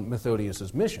on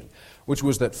Methodius' mission, which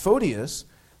was that Photius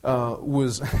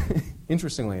was,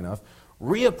 interestingly enough,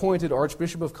 reappointed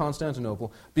Archbishop of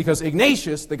Constantinople because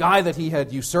Ignatius, the guy that he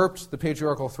had usurped the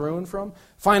patriarchal throne from,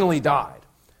 finally died.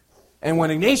 And when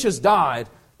Ignatius died,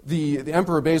 the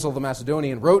Emperor Basil the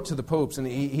Macedonian wrote to the popes, and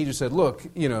he just said, look,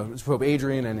 Pope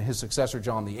Adrian and his successor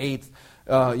John VIII,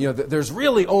 there's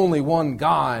really only one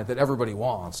guy that everybody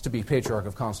wants to be Patriarch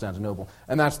of Constantinople,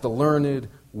 and that's the learned,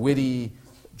 witty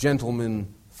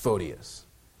gentleman Photius.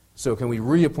 So can we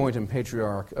reappoint him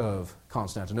Patriarch of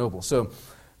Constantinople? So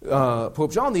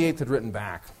Pope John VIII had written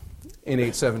back in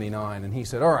 879, and he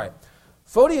said, all right,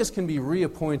 Photius can be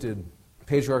reappointed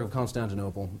Patriarch of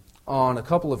Constantinople on a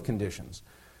couple of conditions.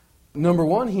 Number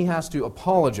one, he has to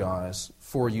apologize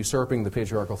for usurping the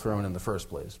patriarchal throne in the first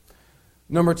place.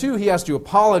 Number two, he has to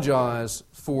apologize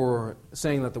for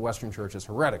saying that the Western Church is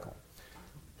heretical.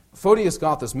 Photius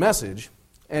got this message,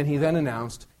 and he then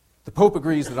announced, the Pope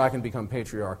agrees that I can become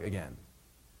patriarch again.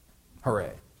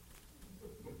 Hooray.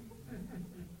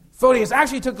 Photius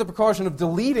actually took the precaution of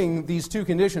deleting these two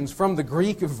conditions from the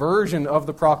Greek version of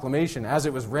the proclamation as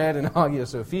it was read in Hagia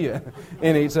Sophia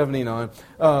in 879,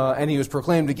 and he was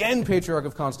proclaimed again Patriarch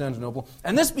of Constantinople.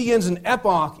 And this begins an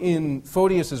epoch in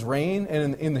Photius' reign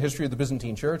and in the history of the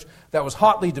Byzantine Church that was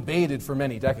hotly debated for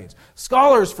many decades.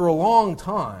 Scholars for a long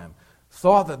time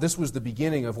thought that this was the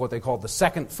beginning of what they called the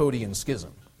Second Photian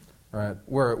Schism. Right,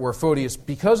 where Photius,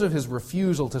 because of his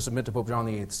refusal to submit to Pope John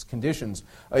VIII's conditions,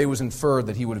 it was inferred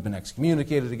that he would have been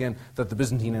excommunicated again, that the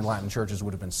Byzantine and Latin churches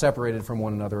would have been separated from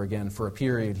one another again for a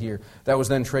period here. That was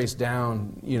then traced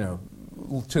down,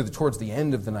 towards the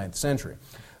end of the 9th century.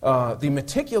 The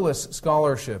meticulous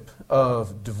scholarship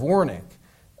of Dvornik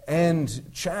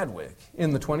and Chadwick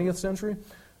in the 20th century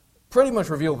pretty much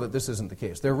revealed that this isn't the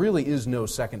case. There really is no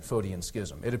Second Photian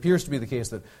Schism. It appears to be the case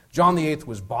that John VIII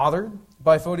was bothered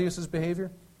by Photius' behavior,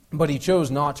 but he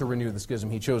chose not to renew the schism.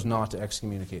 He chose not to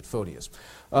excommunicate Photius.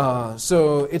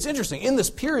 So it's interesting. In this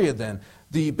period, then,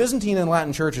 the Byzantine and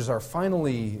Latin churches are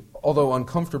finally, although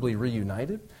uncomfortably,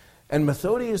 reunited, and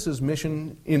Methodius'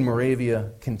 mission in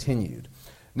Moravia continued.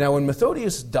 Now, when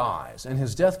Methodius dies, and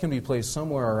his death can be placed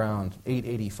somewhere around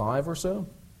 885 or so,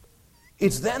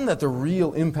 it's then that the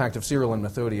real impact of Cyril and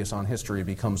Methodius on history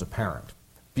becomes apparent.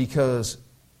 Because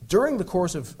during the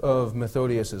course of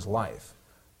Methodius' life,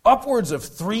 upwards of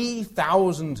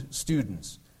 3,000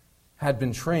 students had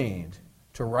been trained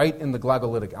to write in the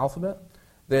Glagolitic alphabet.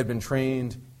 They had been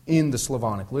trained in the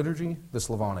Slavonic liturgy, the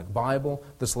Slavonic Bible,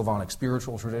 the Slavonic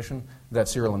spiritual tradition that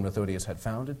Cyril and Methodius had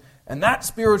founded. And that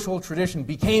spiritual tradition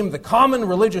became the common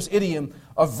religious idiom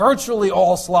of virtually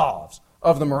all Slavs,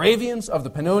 of the Moravians, of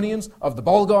the Pannonians, of the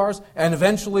Bulgars, and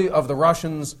eventually of the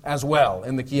Russians as well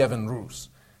in the Kievan Rus.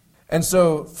 And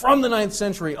so, from the 9th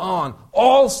century on,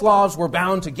 all Slavs were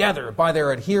bound together by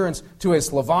their adherence to a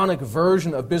Slavonic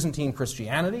version of Byzantine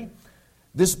Christianity.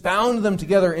 This bound them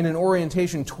together in an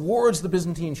orientation towards the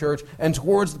Byzantine Church and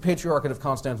towards the Patriarchate of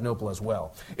Constantinople as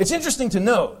well. It's interesting to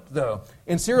note, though,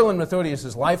 in Cyril and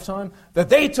Methodius' lifetime, that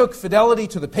they took fidelity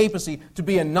to the papacy to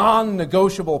be a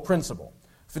non-negotiable principle.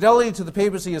 Fidelity to the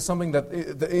papacy is something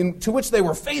to which they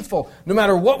were faithful no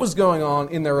matter what was going on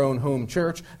in their own home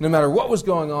church, no matter what was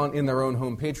going on in their own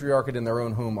home patriarchate, in their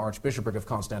own home archbishopric of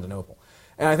Constantinople.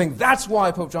 And I think that's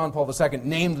why Pope John Paul II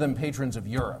named them patrons of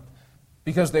Europe,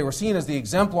 because they were seen as the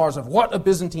exemplars of what a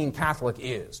Byzantine Catholic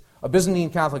is. A Byzantine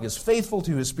Catholic is faithful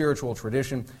to his spiritual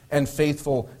tradition and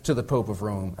faithful to the Pope of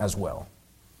Rome as well.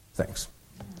 Thanks.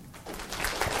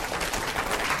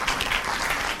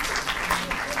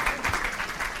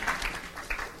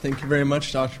 Thank you very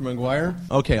much, Dr. McGuire.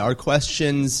 Okay, our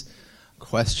questions,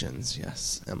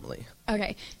 yes, Emily.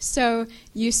 Okay, so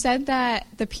you said that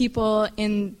the people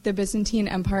in the Byzantine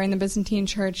Empire and the Byzantine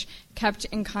Church kept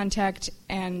in contact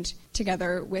and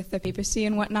together with the papacy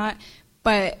and whatnot,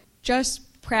 but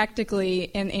just practically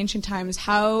in ancient times,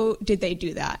 how did they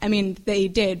do that? I mean, they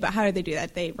did, but how did they do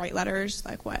that? They write letters?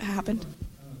 Like, what happened?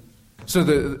 So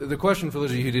the question for those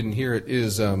of you who didn't hear it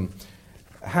is,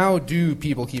 how do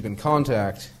people keep in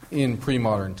contact in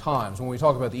pre-modern times? When we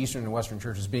talk about the Eastern and Western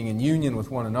churches being in union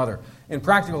with one another, in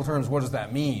practical terms, what does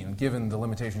that mean, given the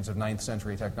limitations of 9th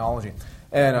century technology?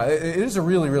 And it is a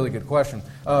really, really good question,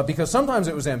 because sometimes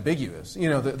it was ambiguous. You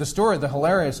know, the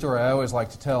hilarious story I always like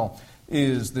to tell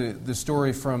is the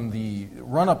story from the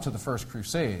run-up to the First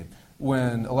Crusade,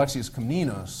 when Alexius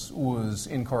Komnenos was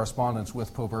in correspondence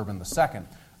with Pope Urban II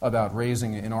about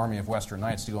raising an army of Western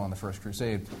Knights to go on the First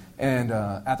Crusade. And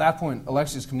at that point,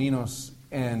 Alexius Komnenos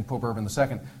and Pope Urban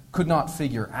II could not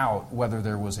figure out whether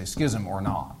there was a schism or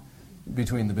not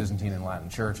between the Byzantine and Latin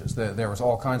churches. There was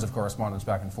all kinds of correspondence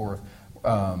back and forth.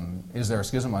 Is there a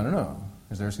schism? I don't know.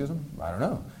 Is there a schism? I don't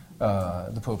know.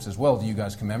 The Pope says, well, do you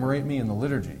guys commemorate me in the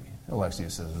liturgy?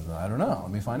 Alexius says, I don't know.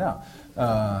 Let me find out.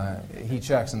 He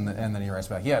checks, and then he writes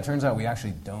back, yeah, it turns out we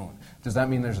actually don't. Does that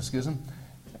mean there's a schism?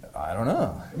 I don't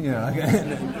know. You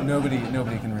know, nobody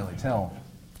can really tell.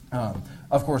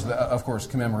 Of course,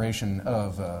 commemoration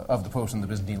of the popes in the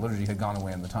Byzantine liturgy had gone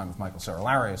away in the time of Michael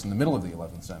Cerularius in the middle of the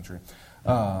 11th century.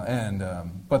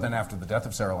 But then after the death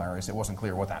of Cerularius, it wasn't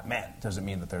clear what that meant. Does it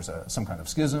mean that there's some kind of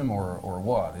schism or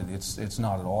what? It's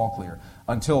not at all clear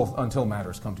until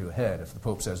matters come to a head. If the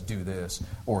Pope says, do this,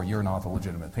 or you're not the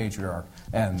legitimate patriarch,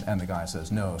 and the guy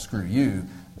says, no, screw you,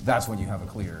 that's when you have a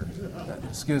clear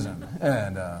schism.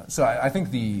 And so I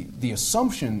think the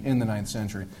assumption in the 9th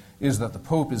century is that the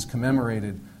Pope is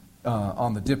commemorated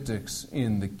on the diptychs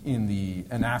in the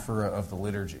anaphora of the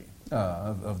liturgy,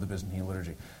 of the Byzantine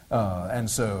liturgy. And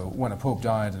so when a pope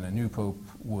died and a new pope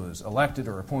was elected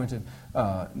or appointed,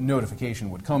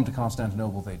 notification would come to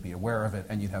Constantinople, they'd be aware of it,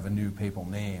 and you'd have a new papal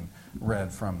name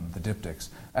read from the diptychs.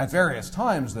 At various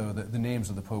times, though, the names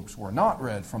of the popes were not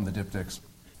read from the diptychs,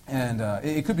 and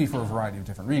it could be for a variety of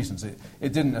different reasons. It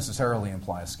didn't necessarily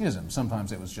imply a schism.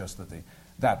 Sometimes it was just that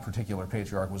that particular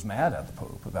patriarch was mad at the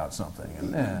Pope about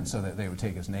something, and so that they would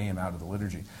take his name out of the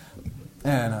liturgy.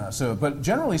 And but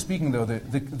generally speaking, though,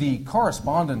 the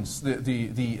correspondence,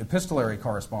 the epistolary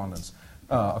correspondence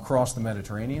across the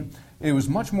Mediterranean, it was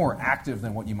much more active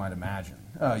than what you might imagine.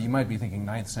 You might be thinking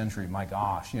 9th century, my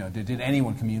gosh, did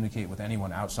anyone communicate with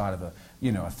anyone outside of a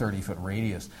 30-foot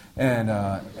radius? And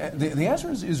the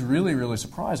answer is really, really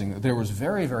surprising. There was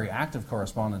very, very active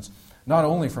correspondence, not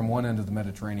only from one end of the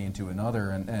Mediterranean to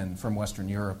another and from Western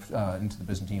Europe into the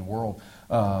Byzantine world,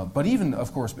 but even,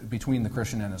 of course, between the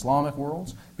Christian and Islamic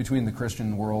worlds, between the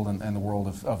Christian world and the world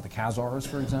of the Khazars,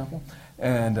 for example,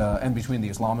 and between the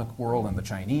Islamic world and the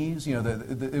Chinese.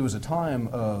 It was a time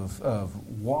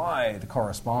of wide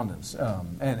correspondence,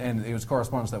 and it was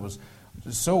correspondence that was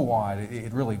so wide,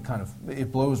 it really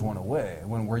it blows one away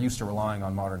when we're used to relying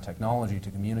on modern technology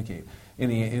to communicate.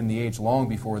 In the age long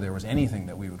before there was anything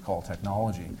that we would call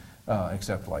technology,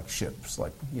 except like ships,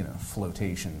 like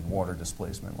flotation, water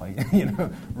displacement, like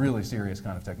really serious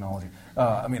kind of technology.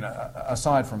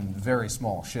 Aside from very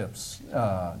small ships,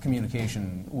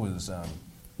 communication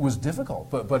was difficult.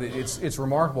 But it's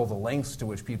remarkable the lengths to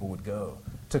which people would go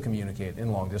to communicate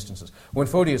in long distances. When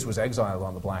Photius was exiled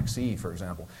on the Black Sea, for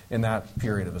example, in that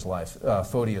period of his life,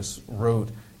 Photius wrote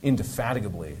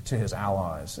indefatigably to his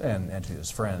allies and to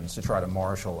his friends to try to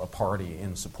marshal a party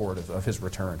in support of his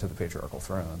return to the patriarchal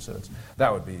throne. So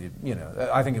that would be,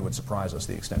 I think it would surprise us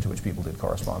the extent to which people did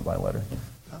correspond by letter.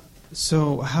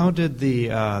 So how did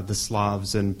the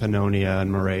Slavs in Pannonia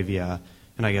and Moravia,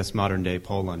 and I guess modern-day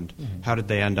Poland, how did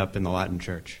they end up in the Latin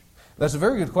Church? That's a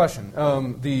very good question.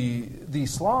 The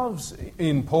Slavs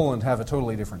in Poland have a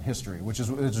totally different history, which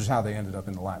is how they ended up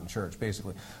in the Latin Church,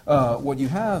 basically. What you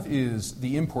have is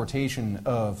the importation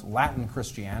of Latin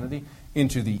Christianity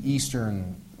into the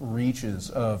eastern reaches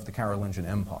of the Carolingian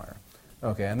Empire.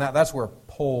 Okay, and that's where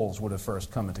Poles would have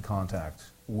first come into contact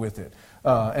with it.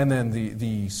 And then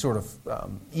the sort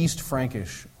of East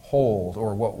Frankish hold,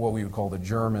 or what we would call the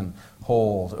German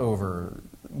hold over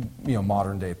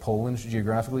modern-day Poland,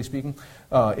 geographically speaking,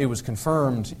 it was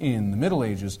confirmed in the Middle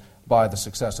Ages by the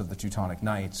success of the Teutonic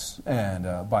Knights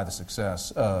and by the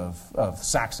success of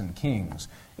Saxon kings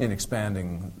in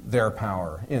expanding their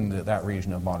power in that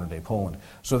region of modern-day Poland.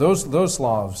 So those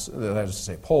Slavs, that is to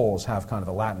say Poles, have kind of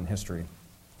a Latin history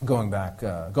going back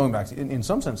to, in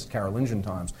some sense, Carolingian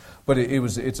times, but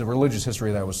it's a religious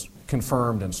history that was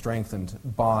confirmed and strengthened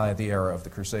by the era of the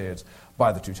Crusades,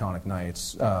 by the Teutonic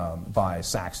Knights, by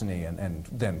Saxony, and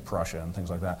then Prussia and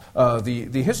things like that.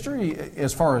 The history,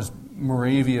 as far as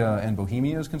Moravia and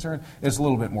Bohemia is concerned, is a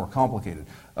little bit more complicated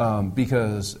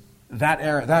because that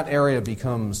area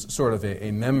becomes sort of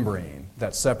a membrane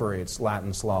that separates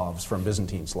Latin Slavs from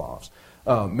Byzantine Slavs.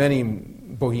 Many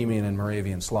Bohemian and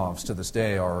Moravian Slavs to this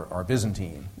day are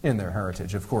Byzantine in their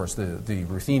heritage. Of course, the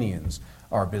Ruthenians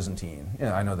are Byzantine.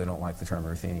 I know they don't like the term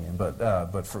Ruthenian,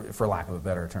 but for lack of a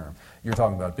better term, you're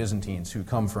talking about Byzantines who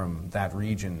come from that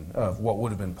region of what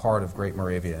would have been part of Great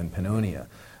Moravia and Pannonia.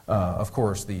 Of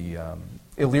course, the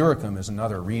Illyricum is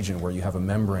another region where you have a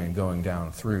membrane going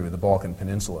down through the Balkan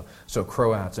Peninsula. So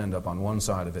Croats end up on one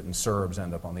side of it and Serbs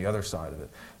end up on the other side of it.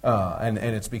 And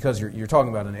it's because you're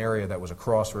talking about an area that was a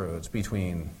crossroads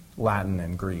between Latin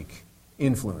and Greek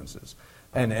influences.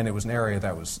 And it was an area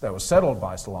that was settled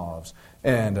by Slavs.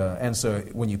 And so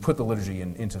when you put the liturgy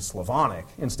into Slavonic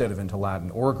instead of into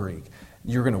Latin or Greek,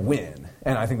 you're going to win.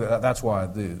 And I think that's why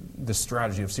the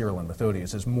strategy of Cyril and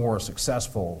Methodius is more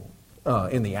successful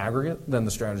in the aggregate than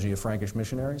the strategy of Frankish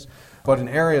missionaries. But in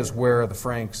areas where the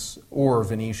Franks or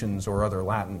Venetians or other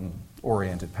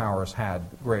Latin-oriented powers had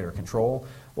greater control,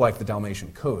 like the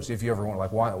Dalmatian coast, if you ever wonder,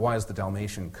 why is the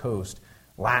Dalmatian coast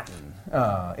Latin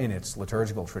in its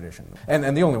liturgical tradition?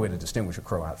 And the only way to distinguish a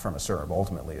Croat from a Serb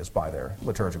ultimately is by their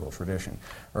liturgical tradition,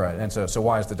 right? And so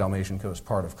why is the Dalmatian coast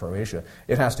part of Croatia?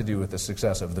 It has to do with the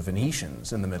success of the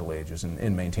Venetians in the Middle Ages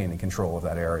in maintaining control of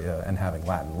that area and having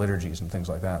Latin liturgies and things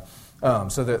like that.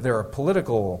 So there are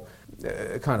political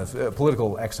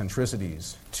political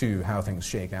eccentricities to how things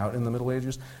shake out in the Middle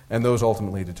Ages, and those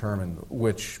ultimately determine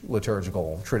which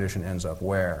liturgical tradition ends up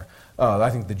where. I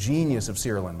think the genius of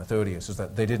Cyril and Methodius is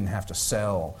that they didn't have to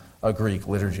sell a Greek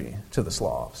liturgy to the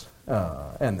Slavs,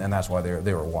 and that's why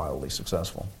they were wildly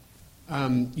successful.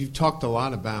 You've talked a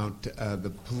lot about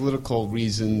the political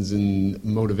reasons and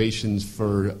motivations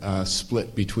for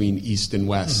split between East and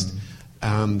West.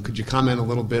 Mm-hmm. Could you comment a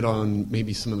little bit on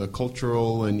maybe some of the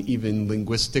cultural and even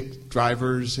linguistic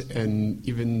drivers and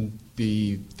even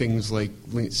the things like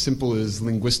simple as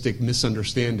linguistic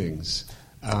misunderstandings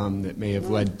that may have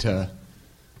led to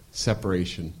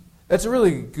separation? That's a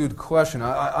really good question.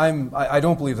 I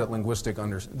don't believe that linguistic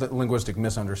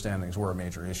misunderstandings were a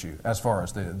major issue as far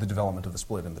as the development of the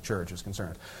split in the church is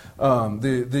concerned.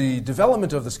 The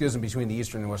development of the schism between the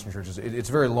Eastern and Western churches, it's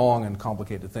a very long and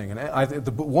complicated thing. And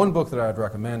the one book that I'd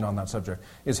recommend on that subject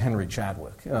is Henry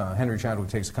Chadwick. Henry Chadwick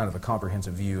takes kind of a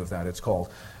comprehensive view of that. It's called,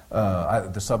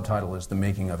 the subtitle is The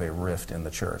Making of a Rift in the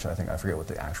Church. I forget what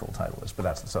the actual title is, but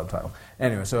that's the subtitle.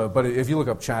 Anyway, but if you look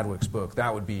up Chadwick's book,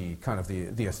 that would be kind of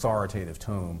the authoritative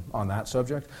tome on that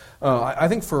subject. I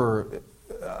think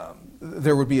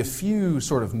there would be a few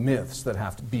sort of myths that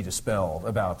have to be dispelled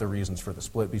about the reasons for the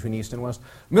split between East and West.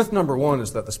 Myth number one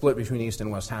is that the split between East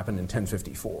and West happened in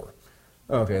 1054.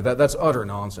 Okay, that's utter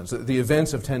nonsense. The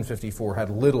events of 1054 had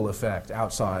little effect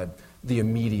outside the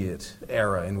immediate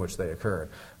era in which they occurred.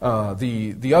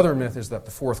 The other myth is that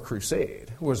the Fourth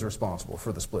Crusade was responsible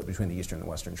for the split between the Eastern and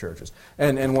Western churches.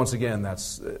 And once again,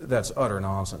 that's utter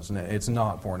nonsense, and it's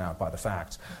not borne out by the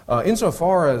facts.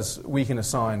 Insofar as we can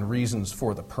assign reasons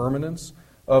for the permanence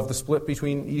of the split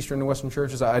between Eastern and Western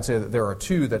churches, I'd say that there are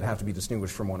two that have to be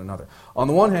distinguished from one another. On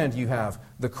the one hand, you have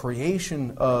the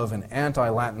creation of an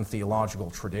anti-Latin theological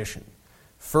tradition,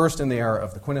 first in the era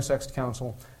of the Quinisext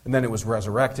Council, and then it was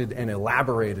resurrected and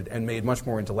elaborated and made much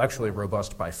more intellectually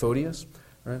robust by Photius.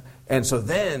 Right? And so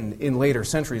then, in later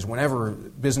centuries, whenever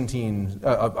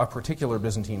a particular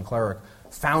Byzantine cleric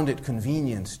found it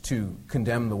convenient to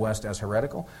condemn the West as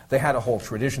heretical, they had a whole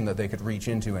tradition that they could reach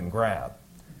into and grab.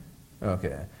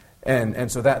 Okay,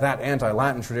 and so that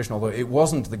anti-Latin tradition, although it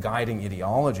wasn't the guiding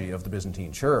ideology of the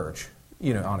Byzantine Church,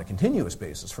 on a continuous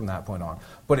basis from that point on,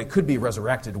 but it could be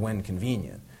resurrected when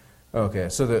convenient. Okay,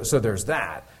 so there's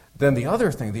that. Then the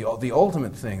other thing, the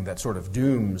ultimate thing that sort of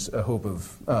dooms a hope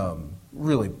of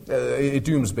it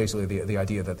dooms basically the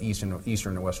idea that the Eastern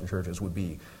and Western churches would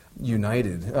be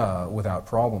united without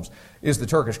problems, is the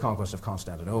Turkish conquest of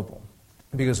Constantinople.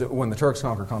 Because when the Turks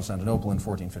conquer Constantinople in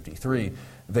 1453,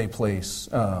 they place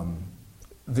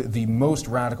the most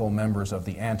radical members of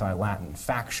the anti-Latin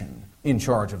faction in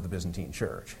charge of the Byzantine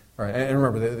Church. Right? And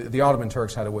remember, the Ottoman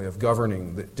Turks had a way of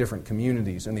governing the different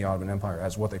communities in the Ottoman Empire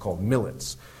as what they called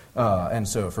millets. And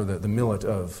so for the millet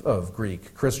of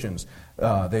Greek Christians,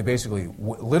 they basically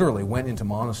literally went into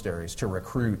monasteries to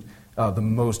recruit the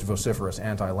most vociferous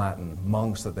anti-Latin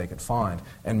monks that they could find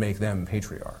and make them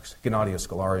patriarchs. Gennadius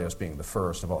Scholarius being the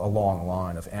first of a long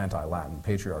line of anti-Latin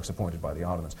patriarchs appointed by the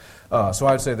Ottomans. So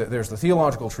I would say that there's the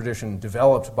theological tradition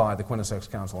developed by the Quinisex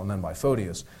Council and then by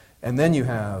Photius. And then you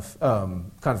have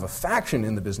kind of a faction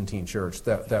in the Byzantine Church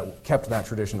that kept that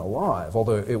tradition alive,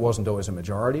 although it wasn't always a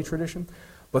majority tradition.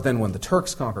 But then when the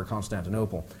Turks conquer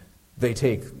Constantinople, they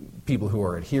take people who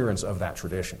are adherents of that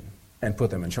tradition and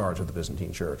put them in charge of the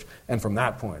Byzantine Church. And from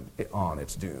that point on,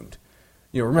 it's doomed.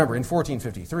 You know, remember, in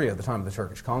 1453, at the time of the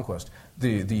Turkish conquest,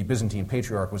 the Byzantine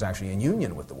Patriarch was actually in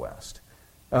union with the West,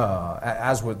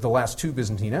 as were the last two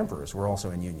Byzantine emperors were also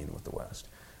in union with the West.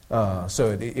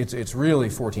 So it's really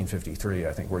 1453,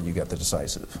 I think, where you get the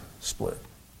decisive split.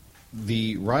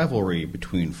 The rivalry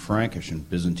between Frankish and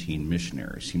Byzantine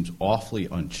missionaries seems awfully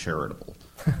uncharitable.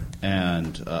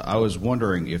 And I was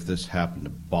wondering if this happened to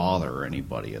bother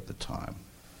anybody at the time.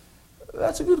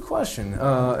 That's a good question.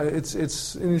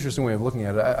 It's an interesting way of looking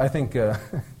at it. I think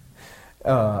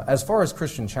as far as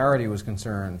Christian charity was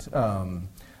concerned,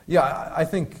 I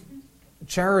think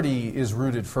charity is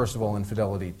rooted, first of all, in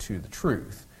fidelity to the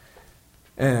truth.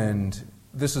 And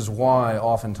this is why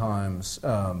oftentimes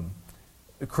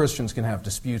Christians can have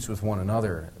disputes with one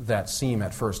another that seem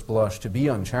at first blush to be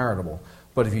uncharitable.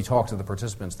 But if you talk to the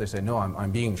participants, they say, no,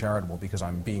 I'm being charitable because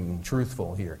I'm being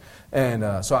truthful here.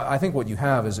 And so I think what you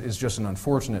have is just an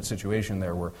unfortunate situation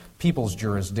there where people's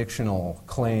jurisdictional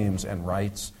claims and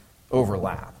rights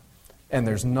overlap. And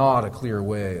there's not a clear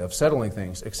way of settling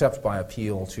things except by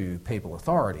appeal to papal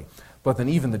authority. But then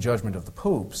even the judgment of the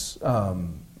popes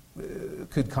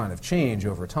could kind of change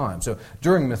over time. So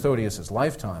during Methodius'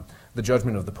 lifetime, the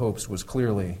judgment of the popes was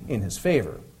clearly in his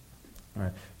favor.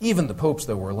 Right? Even the popes,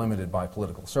 though, were limited by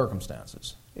political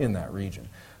circumstances in that region.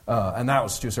 And that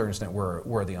was, to a certain extent,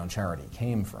 where the uncharity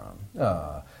came from.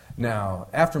 Now,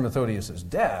 after Methodius'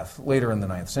 death, later in the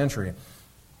 9th century,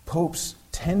 popes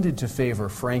tended to favor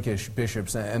Frankish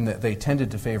bishops, and they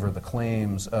tended to favor the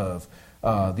claims of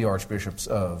the archbishops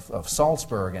of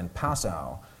Salzburg and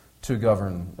Passau to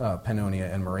govern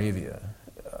Pannonia and Moravia,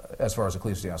 as far as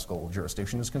ecclesiastical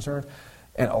jurisdiction is concerned.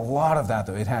 And a lot of that,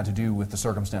 though, it had to do with the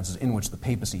circumstances in which the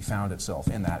papacy found itself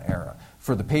in that era.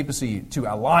 For the papacy to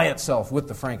ally itself with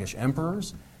the Frankish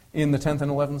emperors in the 10th and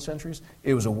 11th centuries,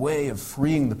 it was a way of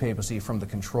freeing the papacy from the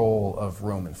control of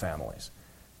Roman families.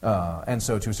 And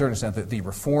so, to a certain extent, the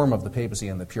reform of the papacy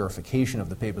and the purification of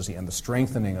the papacy and the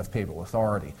strengthening of papal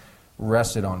authority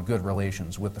rested on good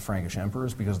relations with the Frankish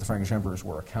emperors, because the Frankish emperors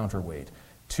were a counterweight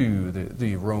to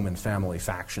the Roman family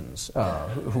factions,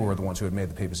 who were the ones who had made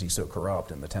the papacy so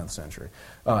corrupt in the 10th century.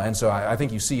 And so I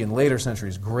think you see in later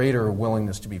centuries greater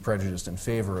willingness to be prejudiced in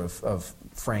favor of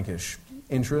Frankish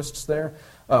interests there,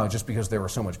 just because there were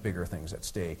so much bigger things at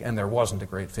stake. And there wasn't a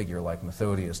great figure like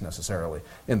Methodius necessarily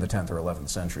in the 10th or 11th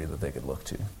century that they could look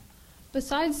to.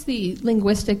 Besides the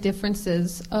linguistic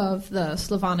differences of the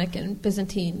Slavonic and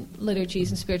Byzantine liturgies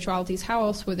and spiritualities, how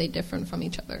else were they different from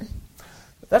each other?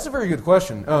 That's a very good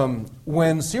question.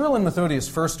 When Cyril and Methodius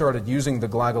first started using the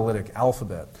Glagolitic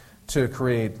alphabet to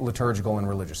create liturgical and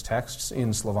religious texts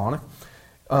in Slavonic,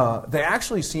 they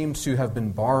actually seemed to have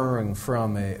been borrowing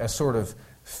from a sort of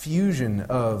fusion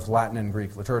of Latin and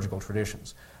Greek liturgical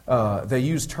traditions. They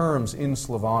use terms in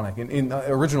Slavonic. In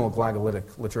original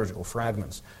Glagolitic liturgical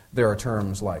fragments, there are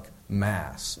terms like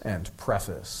Mass and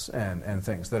preface and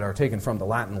things that are taken from the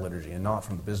Latin liturgy and not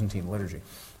from the Byzantine liturgy.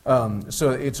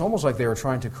 So it's almost like they were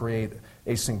trying to create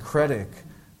a syncretic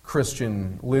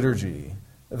Christian liturgy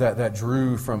that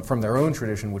drew from their own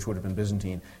tradition, which would have been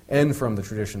Byzantine, and from the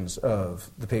traditions of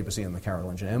the papacy and the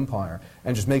Carolingian Empire,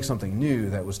 and just make something new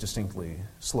that was distinctly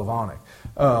Slavonic.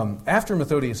 After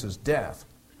Methodius' death,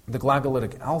 the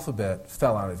Glagolitic alphabet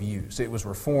fell out of use. It was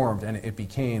reformed, and it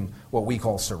became what we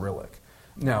call Cyrillic.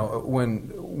 Now,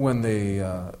 when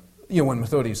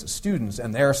Methodius' students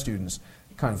and their students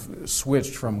kind of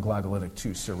switched from Glagolitic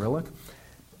to Cyrillic,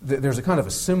 there's a kind of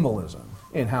a symbolism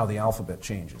in how the alphabet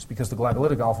changes, because the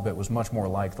Glagolitic alphabet was much more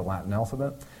like the Latin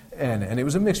alphabet, and it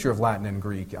was a mixture of Latin and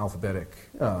Greek alphabetic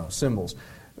symbols.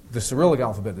 The Cyrillic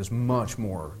alphabet is much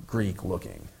more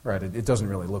Greek-looking, right? It doesn't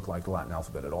really look like the Latin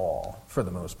alphabet at all, for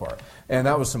the most part. And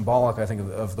that was symbolic, I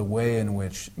think, of the way in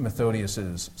which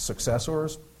Methodius's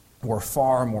successors were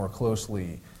far more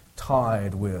closely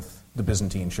tied with the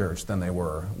Byzantine Church than they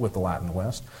were with the Latin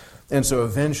West. And so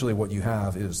eventually what you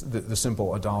have is the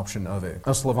simple adoption of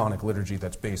a Slavonic liturgy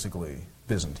that's basically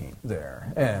Byzantine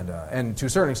there. And to a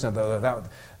certain extent,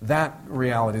 that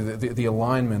reality, the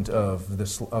alignment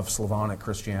of Slavonic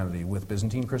Christianity with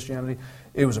Byzantine Christianity,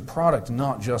 it was a product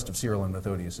not just of Cyril and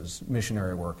Methodius'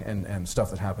 missionary work and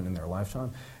stuff that happened in their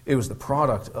lifetime. It was the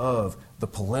product of the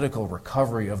political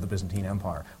recovery of the Byzantine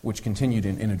Empire, which continued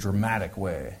in a dramatic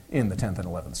way in the 10th and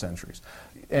 11th centuries.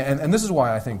 And this is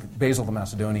why I think Basil the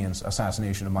Macedonian's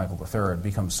assassination of Michael III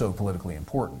becomes so politically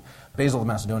important. Basil the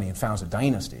Macedonian founds a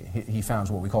dynasty. He founds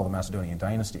what we call the Macedonian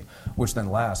dynasty, which then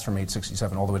lasts from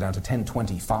 867 all the way down to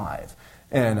 1025.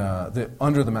 And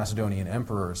under the Macedonian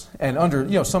emperors, and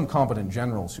under some competent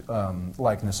generals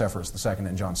like Nicephorus II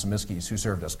and John Tzimiskes, who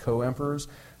served as co-emperors,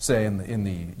 say in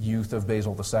the youth of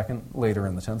Basil II, later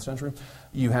in the 10th century,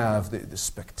 you have the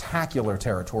spectacular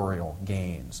territorial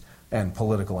gains and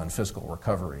political and fiscal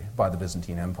recovery by the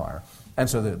Byzantine Empire. And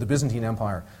so the Byzantine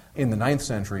Empire in the 9th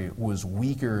century was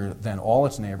weaker than all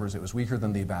its neighbors. It was weaker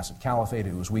than the Abbasid Caliphate.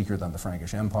 It was weaker than the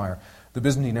Frankish Empire. The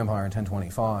Byzantine Empire in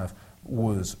 1025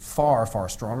 was far, far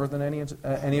stronger than any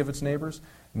of its neighbors.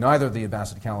 Neither the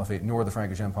Abbasid Caliphate nor the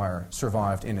Frankish Empire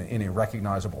survived in a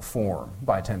recognizable form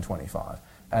by 1025,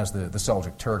 as the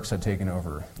Seljuk Turks had taken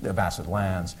over the Abbasid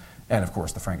lands, and of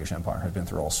course the Frankish Empire had been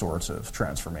through all sorts of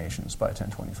transformations by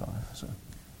 1025. So.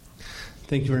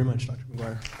 Thank you very much, Dr.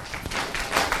 McGuire.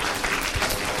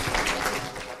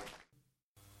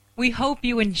 We hope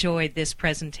you enjoyed this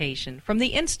presentation from the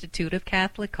Institute of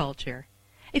Catholic Culture.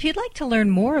 If you'd like to learn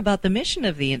more about the mission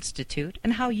of the Institute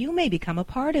and how you may become a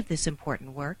part of this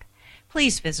important work,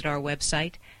 please visit our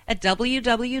website at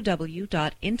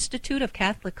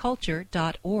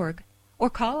www.instituteofcatholicculture.org or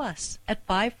call us at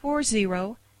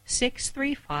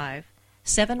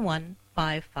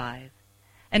 540-635-7155.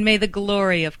 And may the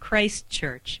glory of Christ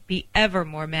Church be ever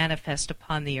more manifest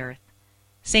upon the earth.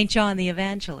 St. John the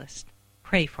Evangelist,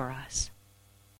 pray for us.